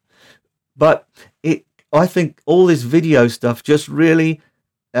for that. But I think all this video stuff just really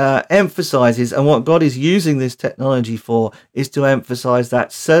emphasizes, and what God is using this technology for is to emphasize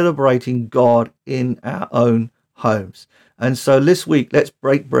that celebrating God in our own homes. And so this week, let's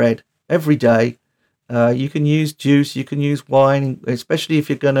break bread every day. You can use juice, you can use wine, especially if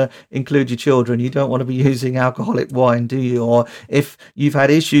you're going to include your children. You don't want to be using alcoholic wine, do you? Or if you've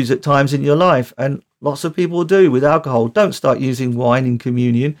had issues at times in your life, and lots of people do with alcohol, don't start using wine in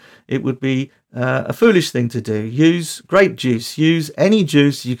communion. It would be a foolish thing to do. Use grape juice, use any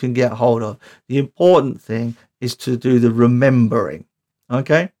juice you can get hold of. The important thing is to do the remembering.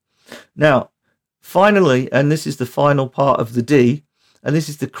 Okay? Now, finally, and this is the final part of the D, and this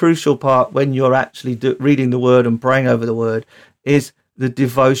is the crucial part when you're actually reading the word and praying over the word, is the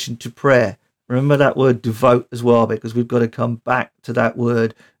devotion to prayer. Remember that word devote as well, because we've got to come back to that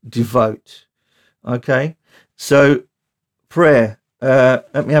word devote. Okay, so prayer.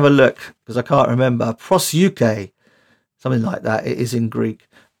 Let me have a look, because I can't remember. Prosuke, something like that. It is in Greek.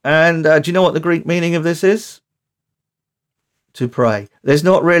 And do you know what the Greek meaning of this is? To pray. There's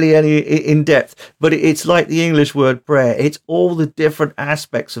not really any in depth, but it's like the English word prayer. It's all the different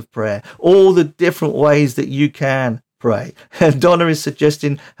aspects of prayer, all the different ways that you can pray. And Donna is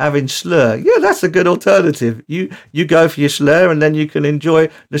suggesting having slur. Yeah, that's a good alternative. You go for your slur, and then you can enjoy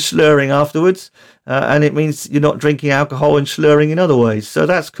the slurring afterwards. And it means you're not drinking alcohol and slurring in other ways. So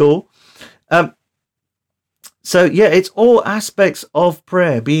that's cool. So yeah, it's all aspects of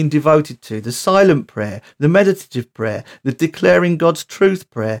prayer being devoted to: the silent prayer, the meditative prayer, the declaring God's truth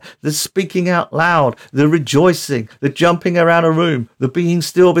prayer, the speaking out loud, the rejoicing, the jumping around a room, the being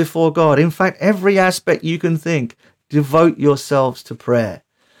still before God. In fact, every aspect you can think, devote yourselves to prayer.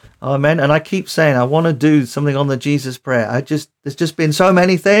 Amen. And I keep saying, I want to do something on the Jesus prayer. There's just been so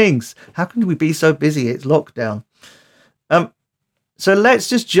many things. How can we be so busy? It's lockdown. So let's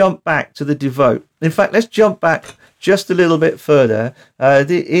just jump back to the devote. In fact, let's jump back just a little bit further.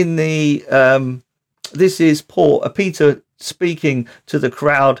 This is Peter speaking to the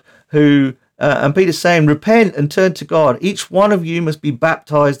crowd and Peter's saying, repent and turn to God. Each one of you must be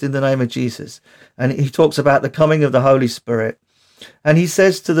baptized in the name of Jesus. And he talks about the coming of the Holy Spirit. And he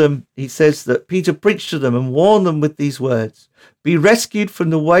says that Peter preached to them and warned them with these words: be rescued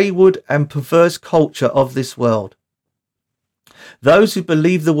from the wayward and perverse culture of this world. Those who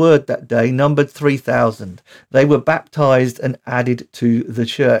believed the word that day numbered 3,000. They were baptized and added to the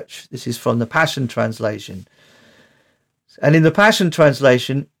church. This is from the Passion Translation. And in the Passion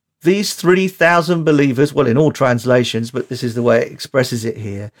Translation, these 3,000 believers, well, in all translations, but this is the way it expresses it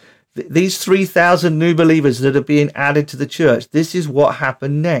here, these 3,000 new believers that are being added to the church, this is what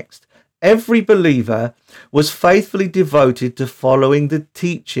happened next. Every believer was faithfully devoted to following the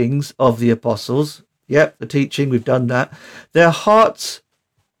teachings of the apostles. Yep, the teaching, we've done that. Their hearts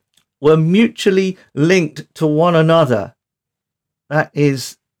were mutually linked to one another. That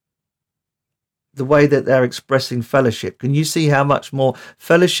is the way that they're expressing fellowship. Can you see how much more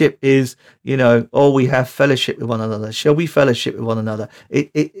fellowship is, we have fellowship with one another. Shall we fellowship with one another?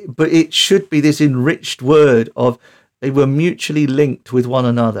 But it should be this enriched word of they were mutually linked with one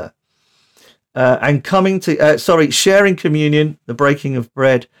another. and sharing communion, the breaking of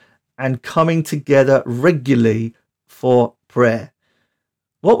bread, and coming together regularly for prayer.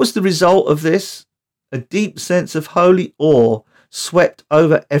 What was the result of this? A deep sense of holy awe swept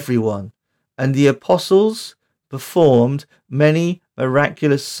over everyone, and the apostles performed many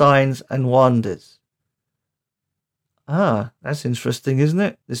miraculous signs and wonders. That's interesting, isn't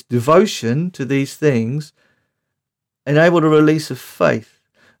it? This devotion to these things enabled a release of faith.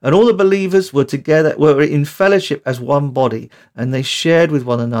 And all the believers were in fellowship as one body, and they shared with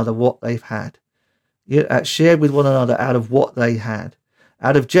one another what they've had. Shared with one another out of what they had.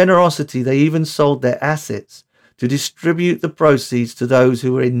 Out of generosity, they even sold their assets to distribute the proceeds to those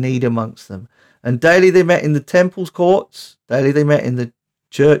who were in need amongst them. And daily they met in the temple's courts. Daily they met in the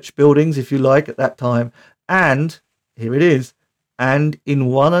church buildings, if you like, at that time. And, here it is, and in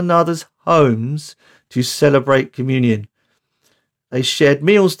one another's homes to celebrate communion. They shared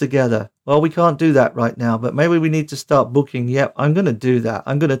meals together. Well, we can't do that right now, but maybe we need to start booking. Yep, I'm going to do that.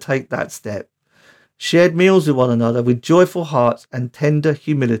 I'm going to take that step. Shared meals with one another with joyful hearts and tender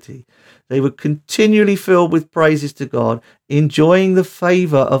humility. They were continually filled with praises to God, enjoying the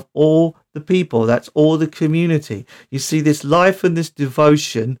favor of all the people. That's all the community. You see, this life and this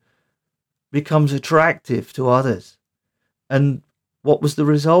devotion becomes attractive to others. And what was the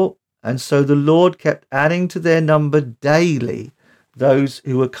result? And so the Lord kept adding to their number daily those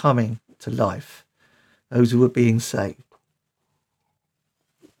who were coming to life, those who were being saved.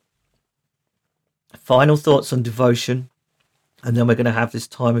 Final thoughts on devotion, and then we're going to have this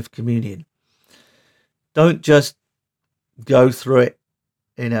time of communion. Don't just go through it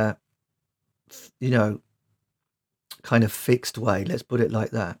in a, kind of fixed way. Let's put it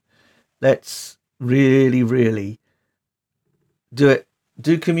like that. Let's really, really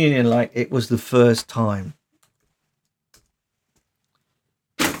do communion like it was the first time.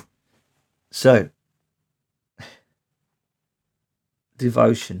 So,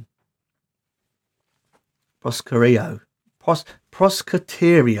 devotion. Proskareo.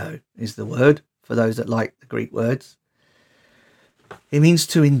 Proskarterio is the word, for those that like the Greek words. It means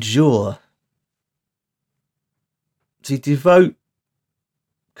to endure. To devote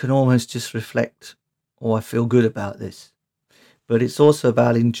can almost just reflect, I feel good about this. But it's also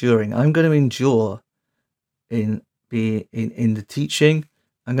about enduring. I'm going to endure in the teaching.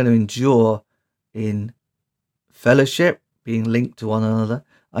 I'm going to endure in fellowship, being linked to one another.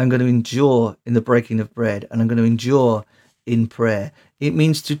 I'm going to endure in the breaking of bread, and I'm going to endure in prayer. It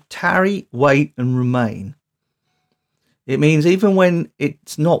means to tarry, wait, and remain. It means even when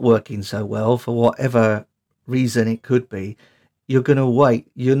it's not working so well, for whatever reason it could be, you're going to wait.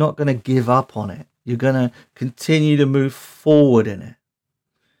 You're not going to give up on it. You're going to continue to move forward in it.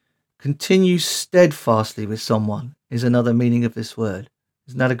 Continue steadfastly with someone is another meaning of this word.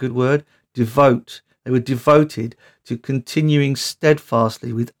 Isn't that a good word? Devote. They were devoted to continuing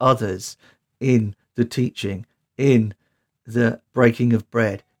steadfastly with others in the teaching, in the breaking of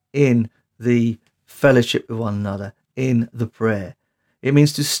bread, in the fellowship with one another, in the prayer. It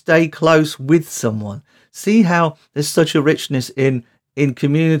means to stay close with someone. See how there's such a richness in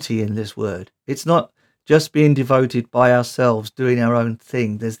community in this word. It's not just being devoted by ourselves, doing our own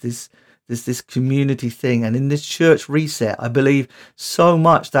thing. There's this community thing. And in this church reset, I believe so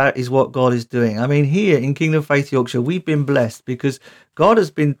much that is what God is doing. I mean, here in Kingdom Faith Yorkshire, we've been blessed because God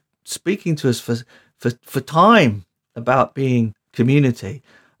has been speaking to us for time about being community.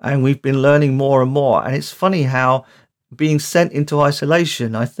 And we've been learning more and more. And it's funny how being sent into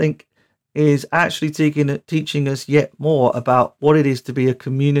isolation, I think, is actually teaching us yet more about what it is to be a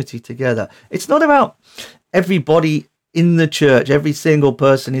community together. It's not about everybody in the church, every single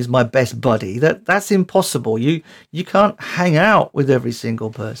person is my best buddy. That's impossible. You can't hang out with every single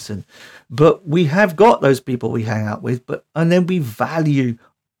person. But we have got those people we hang out with, and then we value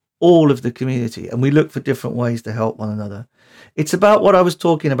all of the community and we look for different ways to help one another. It's about what I was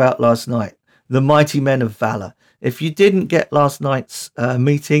talking about last night, the mighty men of valor. If you didn't get last night's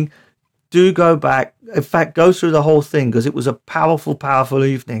meeting, do go back. In fact, go through the whole thing, because it was a powerful, powerful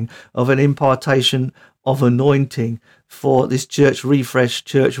evening of an impartation of anointing for this church refresh,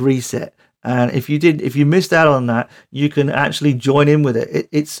 church reset. And if you missed out on that, you can actually join in with it.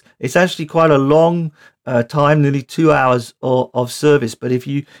 It's actually quite a long time, nearly 2 hours of service. But if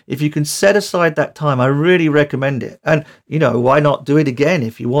you can set aside that time, I really recommend it. And why not do it again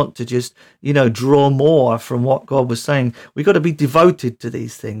if you want to just draw more from what God was saying. We've got to be devoted to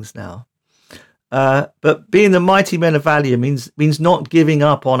these things now. But being the mighty men of valor means not giving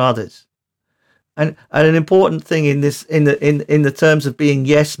up on others. And an important thing in this, in the terms of being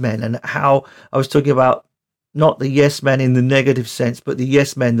yes men, and how I was talking about not the yes men in the negative sense, but the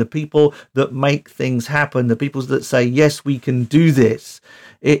yes men, the people that make things happen, the people that say, yes, we can do this.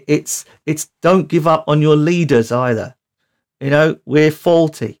 It's don't give up on your leaders either. We're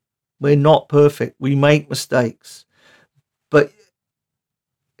faulty. We're not perfect. We make mistakes. But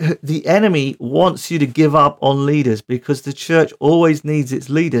the enemy wants you to give up on leaders, because the church always needs its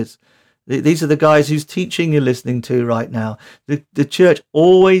leaders. These are the guys whose teaching you're listening to right now. The church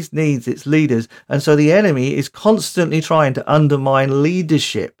always needs its leaders. And so the enemy is constantly trying to undermine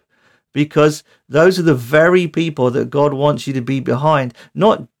leadership, because those are the very people that God wants you to be behind.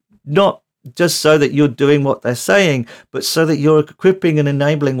 Not just so that you're doing what they're saying, but so that you're equipping and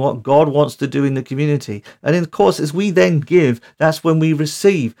enabling what God wants to do in the community. And of course, as we then give, that's when we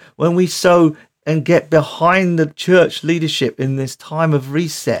receive, when we sow and get behind the church leadership in this time of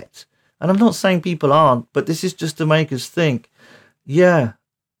reset. And I'm not saying people aren't, but this is just to make us think, yeah,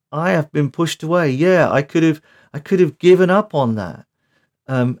 I have been pushed away. Yeah, I could have given up on that.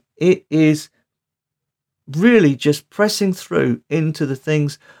 It is really just pressing through into the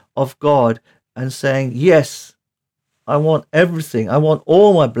things of God and saying, yes, I want everything. I want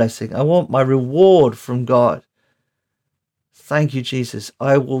all my blessing. I want my reward from God. Thank you, Jesus.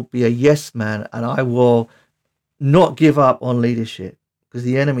 I will be a yes man, and I will not give up on leadership, because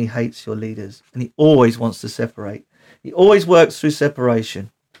the enemy hates your leaders and he always wants to separate. He always works through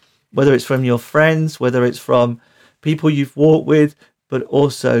separation, whether it's from your friends, whether it's from people you've walked with, but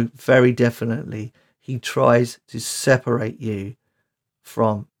also very definitely he tries to separate you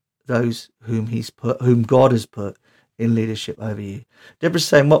from those whom God has put in leadership over you. Deborah's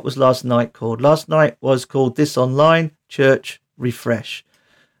saying, what was last night called? Last night was called This Online Church Refresh.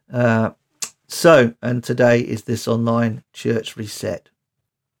 And today is This Online Church Reset.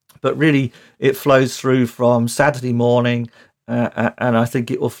 But really, it flows through from Saturday morning, and I think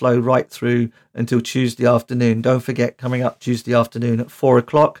it will flow right through until Tuesday afternoon. Don't forget, coming up Tuesday afternoon at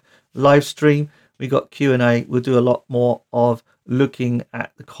 4:00, live stream. We got Q&A. We'll do a lot more of looking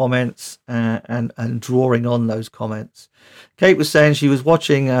at the comments and drawing on those comments. Kate was saying she was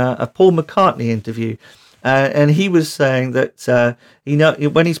watching a Paul McCartney interview, and he was saying that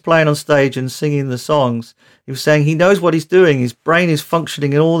when he's playing on stage and singing the songs, he was saying he knows what he's doing. His brain is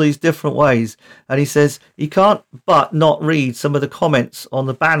functioning in all these different ways, and he says he can't but not read some of the comments on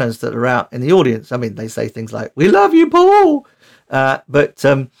the banners that are out in the audience. I mean, they say things like, "We love you, Paul,"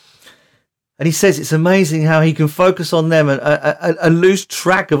 and he says it's amazing how he can focus on them and lose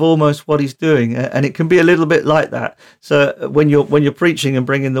track of almost what he's doing. And it can be a little bit like that. So when you're preaching and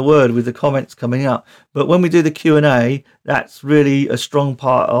bringing the word with the comments coming up, but when we do the Q&A, that's really a strong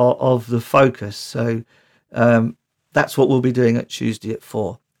part of the focus. So that's what we'll be doing at Tuesday at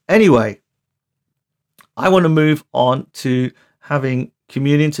 4. Anyway, I want to move on to having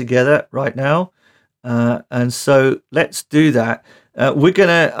communion together right now. And so let's do that. What we're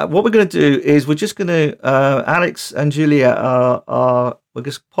gonna do is we're just gonna Alex and Julia we're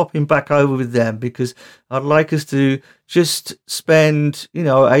just popping back over with them, because I'd like us to just spend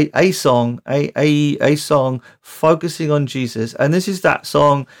a song focusing on Jesus. And this is that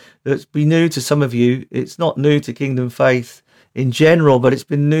song that's been new to some of you. It's not new to Kingdom Faith in general, but it's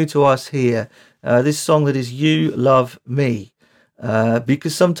been new to us here. This song that is "You Love Me."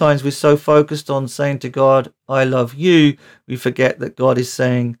 Because sometimes we're so focused on saying to God, "I love you," we forget that God is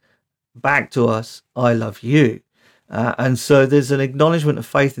saying back to us, "I love you." And so there's an acknowledgement of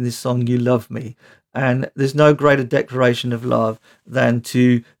faith in this song, "You Love Me." And there's no greater declaration of love than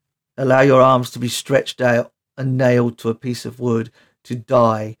to allow your arms to be stretched out and nailed to a piece of wood, to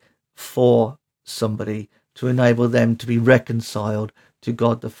die for somebody, to enable them to be reconciled to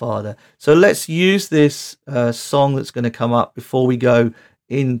God the Father. So let's use this song that's going to come up before we go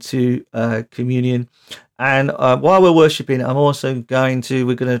into communion. And while we're worshiping, we're going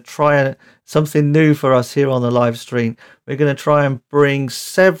to try something new for us here on the live stream. We're going to try and bring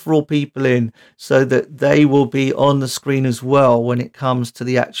several people in so that they will be on the screen as well when it comes to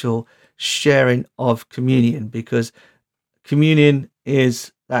the actual sharing of communion, because communion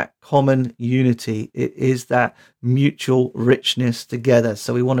is that common unity. It is that mutual richness together.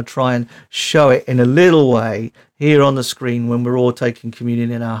 So we want to try and show it in a little way here on the screen when we're all taking communion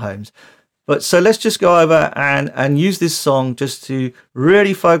in our homes. But so let's just go over and use this song just to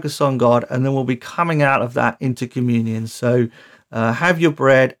really focus on God, and then we'll be coming out of that into communion. So have your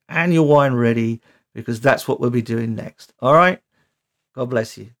bread and your wine ready, because that's what we'll be doing next. All right. God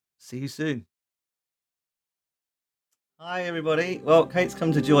bless you. See you soon. Hi, everybody. Well, Kate's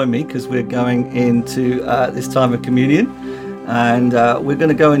come to join me because we're going into this time of communion. And we're going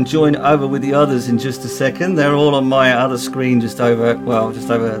to go and join over with the others in just a second. They're all on my other screen, just over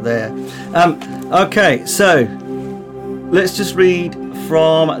there. Okay, so let's just read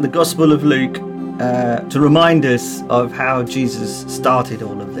from the Gospel of Luke to remind us of how Jesus started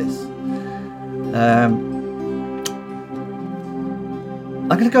all of this.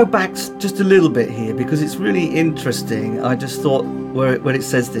 I'm going to go back just a little bit here because it's really interesting. I just thought where it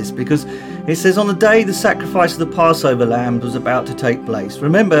says this, because it says, on the day the sacrifice of the Passover lamb was about to take place.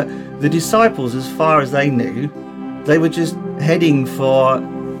 Remember, the disciples, as far as they knew, they were just heading for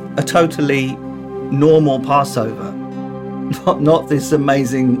a totally normal Passover, not this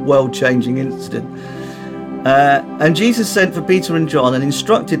amazing world-changing incident. And Jesus sent for Peter and John and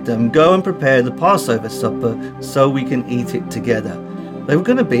instructed them, go and prepare the Passover supper so we can eat it together. They were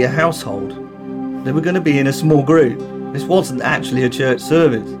going to be a household. They were going to be in a small group. This wasn't actually a church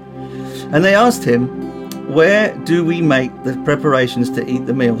service. And they asked him, where do we make the preparations to eat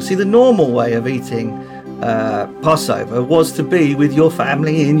the meal? See, the normal way of eating Passover was to be with your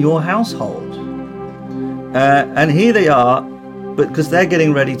family in your household. And here they are, but because they're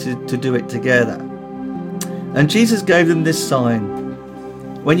getting ready to do it together. And Jesus gave them this sign.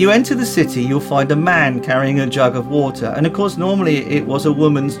 When you enter the city, you'll find a man carrying a jug of water. And of course, normally it was a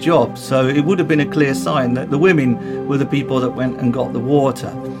woman's job. So it would have been a clear sign that the women were the people that went and got the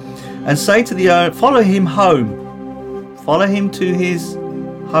water. And say to the owner, follow him home. Follow him to his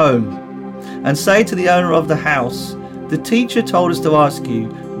home. And say to the owner of the house, the teacher told us to ask you,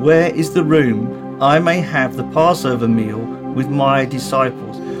 where is the room I may have the Passover meal with my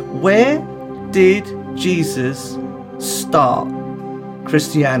disciples? Where did Jesus start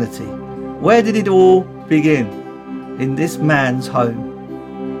Christianity? Where did it all begin? In this man's home.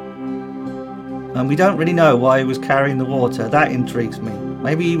 And we don't really know why he was carrying the water. That intrigues me.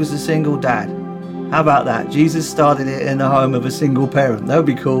 Maybe he was a single dad. How about that? Jesus started it in the home of a single parent. That would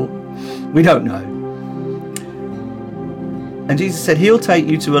be cool. We don't know. And Jesus said he'll take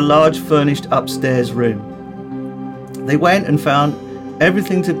you to a large furnished upstairs room. They went and found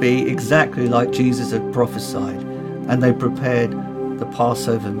everything to be exactly like Jesus had prophesied, and they prepared the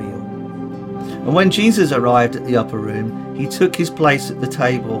Passover meal. And when Jesus arrived at the upper room, he took his place at the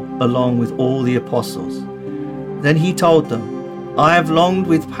table along with all the apostles. Then he told them, I have longed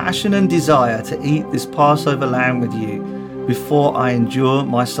with passion and desire to eat this Passover lamb with you before I endure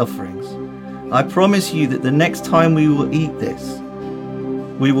my sufferings. I promise you that the next time we will eat this,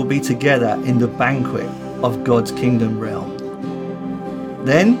 we will be together in the banquet of God's kingdom realm.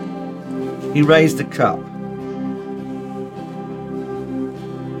 Then he raised the cup.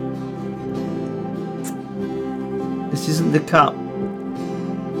 This isn't the cup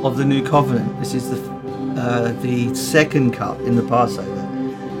of the new covenant. This is the second cup in the Passover.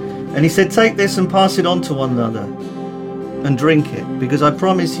 And he said, take this and pass it on to one another and drink it, because I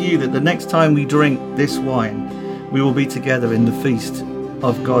promise you that the next time we drink this wine, we will be together in the feast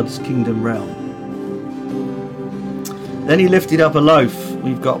of God's kingdom realm. Then he lifted up a loaf.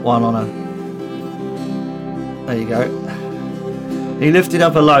 We've got one on there you go. He lifted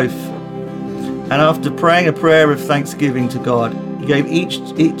up a loaf, and after praying a prayer of thanksgiving to God, he gave each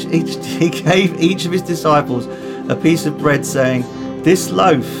of his disciples a piece of bread, saying, this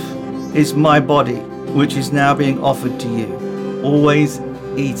loaf is my body, which is now being offered to you. Always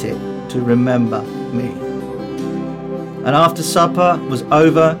eat it to remember me. And after supper was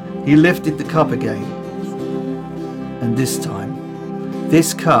over, he lifted the cup again. And this time,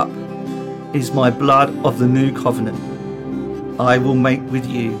 this cup is my blood of the new covenant I will make with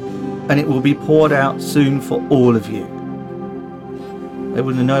you, and it will be poured out soon for all of you. They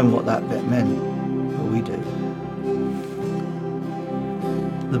wouldn't have known what that bit meant, but we do.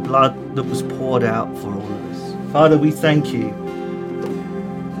 The blood that was poured out for all of us. Father, we thank you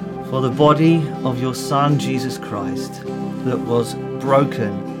for the body of your Son, Jesus Christ, that was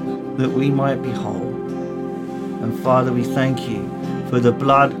broken, that we might be whole. And Father, we thank you for the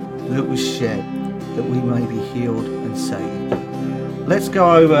blood that was shed, that we may be healed and saved. Let's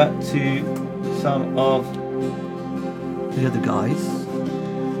go over to some of the other guys.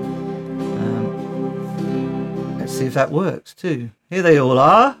 Let's see if that works too. Here they all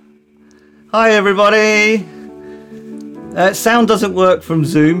are. Hi everybody. Sound doesn't work from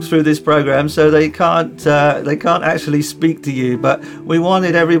Zoom through this program, so they can't actually speak to you, but we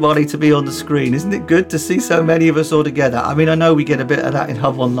wanted everybody to be on the screen. Isn't it good to see so many of us all together? I mean, I know we get a bit of that in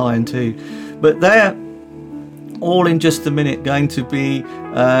Hub Online too, but they're all in just a minute going to be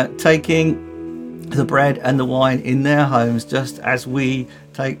taking the bread and the wine in their homes, just as we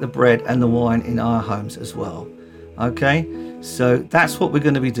take the bread and the wine in our homes as well. Okay, so that's what we're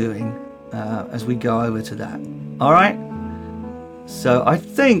going to be doing as we go over to that. All right. So I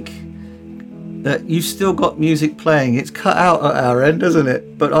think that you've still got music playing. It's cut out at our end, isn't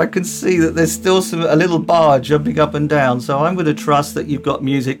it? But I can see that there's still a little bar jumping up and down. So I'm going to trust that you've got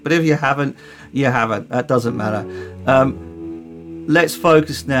music. But if you haven't, you haven't. That doesn't matter. Let's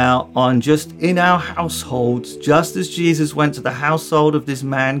focus now on just in our households, just as Jesus went to the household of this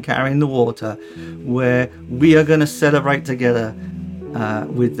man carrying the water, where we are going to celebrate together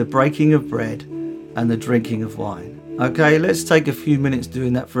with the breaking of bread and the drinking of wine. Okay, let's take a few minutes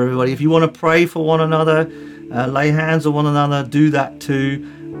doing that for everybody. If you want to pray for one another, lay hands on one another, do that too.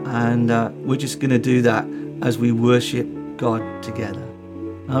 And we're just going to do that as we worship God together.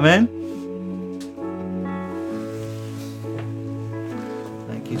 Amen.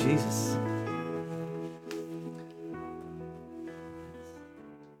 Thank you, Jesus.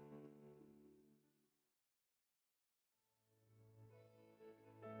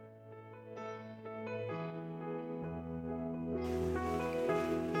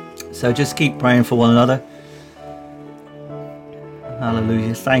 So just keep praying for one another.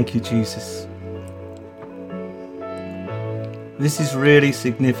 Hallelujah. Thank you, Jesus. This is really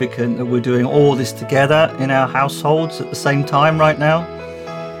significant that we're doing all this together in our households at the same time right now.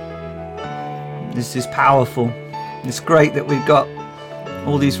 This is powerful. It's great that we've got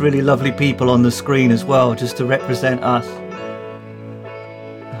all these really lovely people on the screen as well, just to represent us.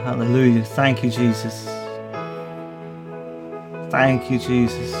 Hallelujah. Thank you, Jesus. Thank you,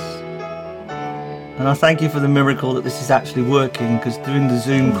 Jesus. And I thank you for the miracle that this is actually working, because doing the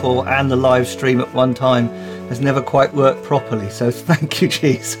Zoom call and the live stream at one time has never quite worked properly. So thank you,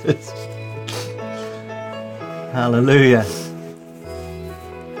 Jesus. Hallelujah.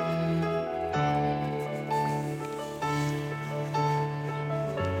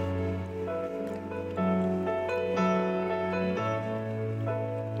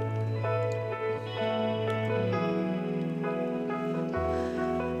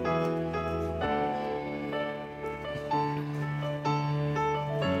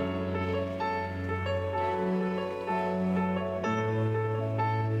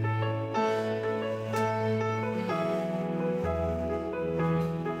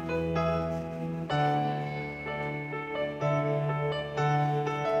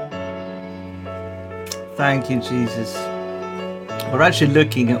 Thank you, Jesus. We're actually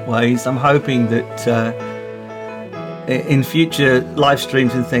looking at ways, I'm hoping that in future live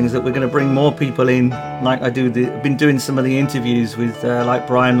streams and things, that we're going to bring more people in, like I've been doing some of the interviews with like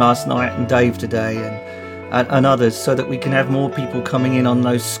Brian last night and Dave today and others, so that we can have more people coming in on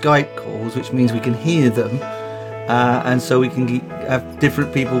those Skype calls, which means we can hear them, and so we can have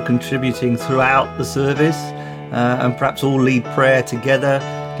different people contributing throughout the service, and perhaps all lead prayer together,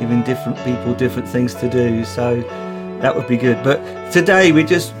 giving different people different things to do. So that would be good. But today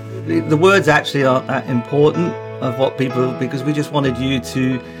the words actually aren't that important of what people, because we just wanted you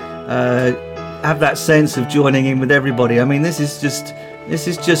to have that sense of joining in with everybody. I mean, this is just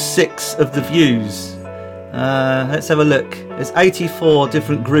 6 of the views. Let's have a look. There's 84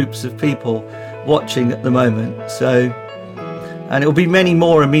 different groups of people watching at the moment. So, and it will be many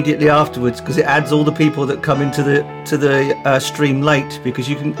more immediately afterwards, because it adds all the people that come into the stream late. Because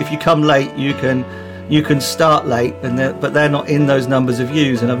if you come late, you can start late, but they're not in those numbers of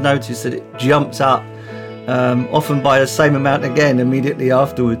views. And I've noticed that it jumps up often by the same amount again immediately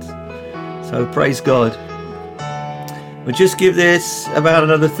afterwards. So praise God. We'll just give this about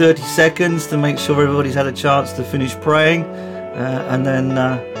another 30 seconds to make sure everybody's had a chance to finish praying, and then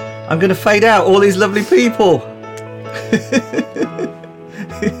I'm going to fade out all these lovely people.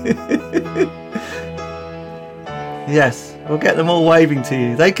 Yes, we'll get them all waving to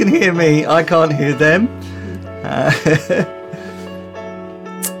you. They can hear me, I can't hear them.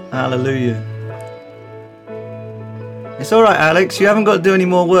 Hallelujah. It's all right, Alex, you haven't got to do any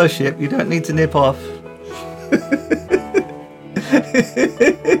more worship. You don't need to nip off.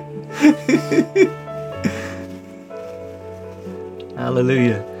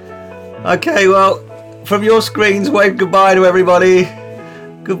 Hallelujah. Okay, well, from your screens, wave goodbye to everybody.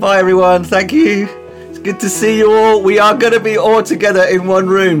 Goodbye, everyone. Thank you. It's good to see you all. We are going to be all together in one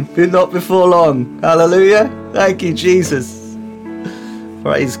room, but not before long. Hallelujah. Thank you, Jesus.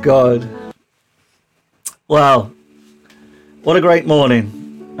 Praise God. Wow. What a great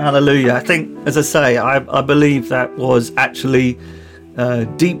morning. Hallelujah. I think, as I say, I believe that was actually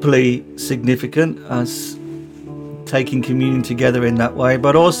deeply significant, us taking communion together in that way,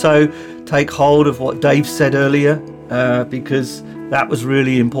 but also take hold of what Dave said earlier, because that was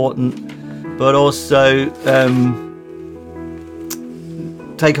really important, but also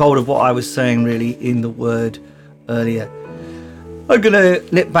take hold of what I was saying really in the word earlier. I'm going to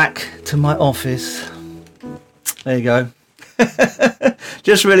nip back to my office. There you go.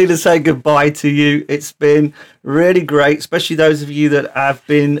 Just really to say goodbye to you. It's been really great, especially those of you that have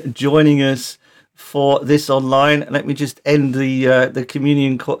been joining us for this online. Let me just end the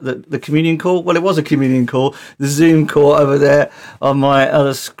communion call, the communion call. Well, it was a communion call, the Zoom call over there on my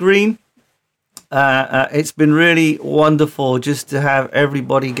other screen. It's been really wonderful just to have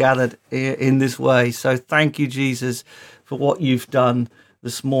everybody gathered in this way. So thank you, Jesus, for what you've done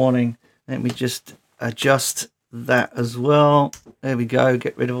this morning. Let me just adjust that as well. There we go.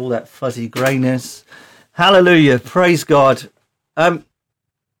 Get rid of all that fuzzy grayness. Hallelujah. Praise God.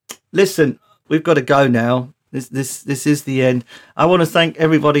 Listen, we've got to go now. This is the end. I want to thank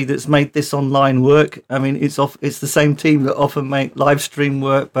everybody that's made this online work. I mean, it's the same team that often make live stream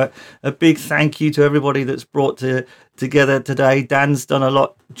work, but a big thank you to everybody that's brought together today. Dan's done a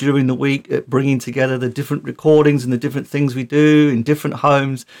lot during the week at bringing together the different recordings and the different things we do in different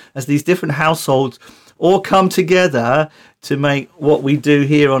homes as these different households all come together to make what we do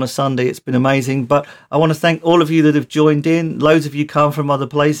here on a Sunday. It's been amazing. But I want to thank all of you that have joined in. Loads of you come from other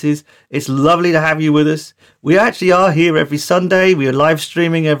places. It's lovely to have you with us. We actually are here every Sunday. We are live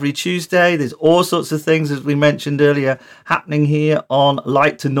streaming every Tuesday. There's all sorts of things, as we mentioned earlier, happening here on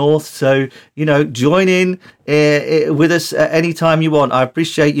Light to North. So, join in with us at any time you want. I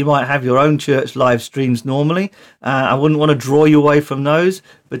appreciate you might have your own church live streams normally. I wouldn't want to draw you away from those.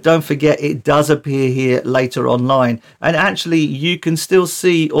 But don't forget, it does appear here later online. And actually, you can still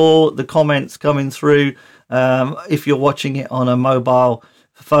see all the comments coming through if you're watching it on a mobile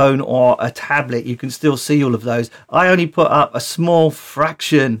phone or a tablet. You can still see all of those. I only put up a small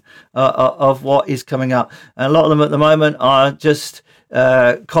fraction of what is coming up. And a lot of them at the moment are just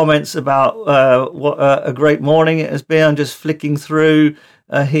comments about what a great morning it has been. I'm just flicking through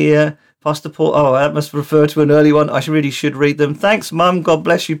here. Pastor Paul, that must refer to an early one. I really should read them. Thanks, Mum. God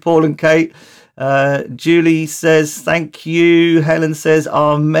bless you, Paul and Kate. Julie says, thank you. Helen says,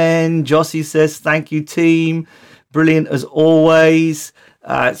 amen. Jossie says, thank you, team. Brilliant as always.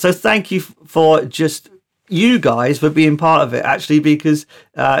 So thank you for just you guys for being part of it, actually, because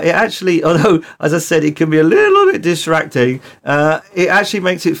it actually, although, as I said, it can be a little bit distracting, it actually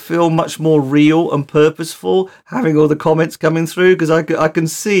makes it feel much more real and purposeful, having all the comments coming through, because I can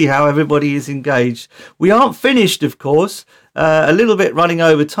see how everybody is engaged. We aren't finished, of course, a little bit running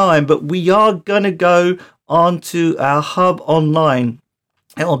over time, but we are going to go on to our hub online.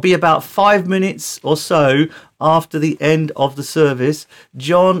 It will be about 5 minutes or so after the end of the service.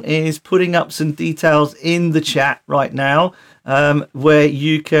 John is putting up some details in the chat right now where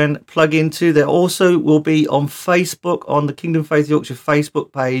you can plug into. There also will be on Facebook, on the Kingdom Faith Yorkshire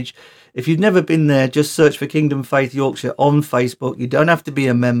Facebook page. If you've never been there, just search for Kingdom Faith Yorkshire on Facebook. You don't have to be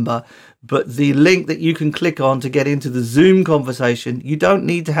a member, but the link that you can click on to get into the Zoom conversation, you don't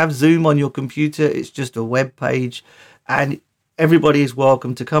need to have Zoom on your computer. It's just a web page, and everybody is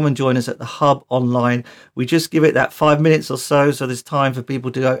welcome to come and join us at the hub online. We just give it that 5 minutes or so there's time for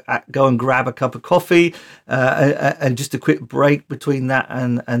people to go and grab a cup of coffee and just a quick break between that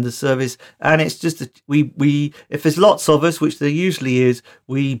and the service. And it's just we if there's lots of us, which there usually is,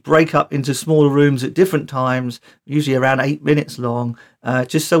 we break up into smaller rooms at different times, usually around 8 minutes long,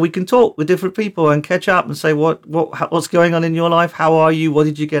 just so we can talk with different people and catch up and say what's going on in your life, how are you, what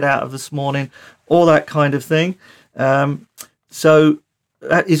did you get out of this morning, all that kind of thing. So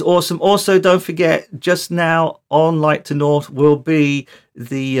that is awesome. Also, don't forget, just now on Light to North will be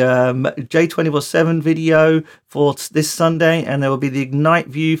the J24/7 video for this Sunday, and there will be the Ignite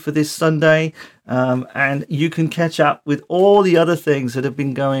view for this Sunday. And you can catch up with all the other things that have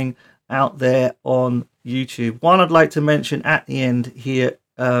been going out there on YouTube. One I'd like to mention at the end here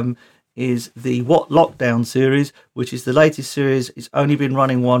is the What Lockdown series, which is the latest series. It's only been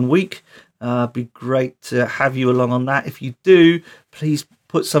running 1 week. Be great to have you along on that. If you do, please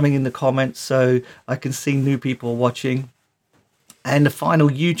put something in the comments so I can see new people watching. And the final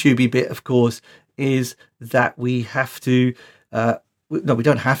YouTubey bit, of course, is that we have to, no, we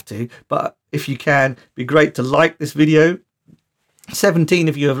don't have to, but if you can, be great to like this video. 17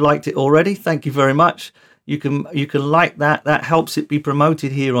 of you have liked it already. Thank you very much. You can like that. That helps it be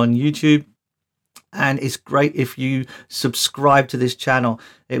promoted here on YouTube. And it's great if you subscribe to this channel.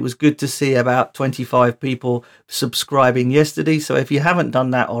 It was good to see about 25 people subscribing yesterday. So if you haven't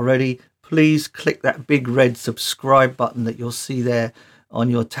done that already, please click that big red subscribe button that you'll see there on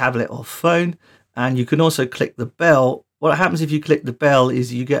your tablet or phone. And you can also click the bell. What happens if you click the bell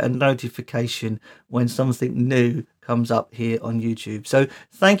is you get a notification when something new comes up here on YouTube. So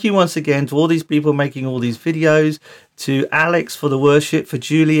thank you once again to all these people making all these videos, to Alex for the worship, for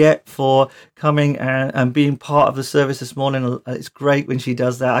Juliet for coming and being part of the service this morning. It's great when she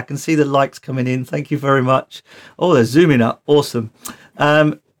does that. I can see the likes coming in. Thank you very much. Oh, they're zooming up. Awesome.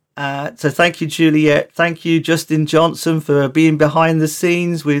 So thank you, Juliet. Thank you, Justin Johnson, for being behind the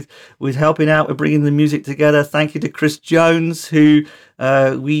scenes with helping out with bringing the music together. Thank you to Chris Jones, who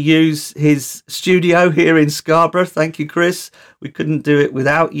we use his studio here in Scarborough. Thank you, Chris. We couldn't do it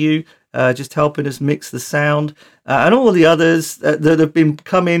without you, just helping us mix the sound. And all the others that have been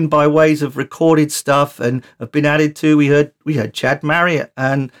come in by ways of recorded stuff and have been added to. We heard Chad Marriott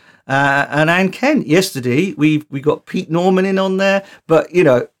and Ann Kent yesterday. We got Pete Norman in on there, but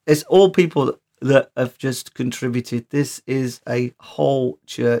it's all people that have just contributed. This is a whole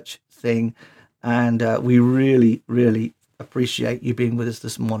church thing, and we really, really appreciate you being with us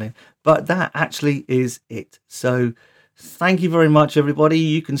this morning. But that actually is it. So thank you very much, everybody.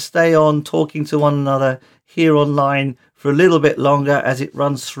 You can stay on talking to one another here online for a little bit longer as it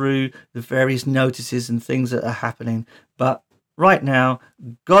runs through the various notices and things that are happening. But right now,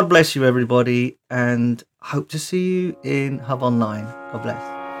 God bless you, everybody, and hope to see you in Hub Online. God bless.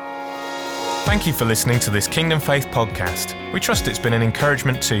 Thank you for listening to this Kingdom Faith podcast. We trust it's been an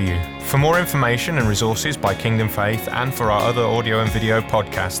encouragement to you. For more information and resources by Kingdom Faith and for our other audio and video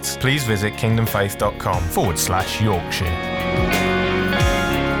podcasts, please visit kingdomfaith.com/Yorkshire.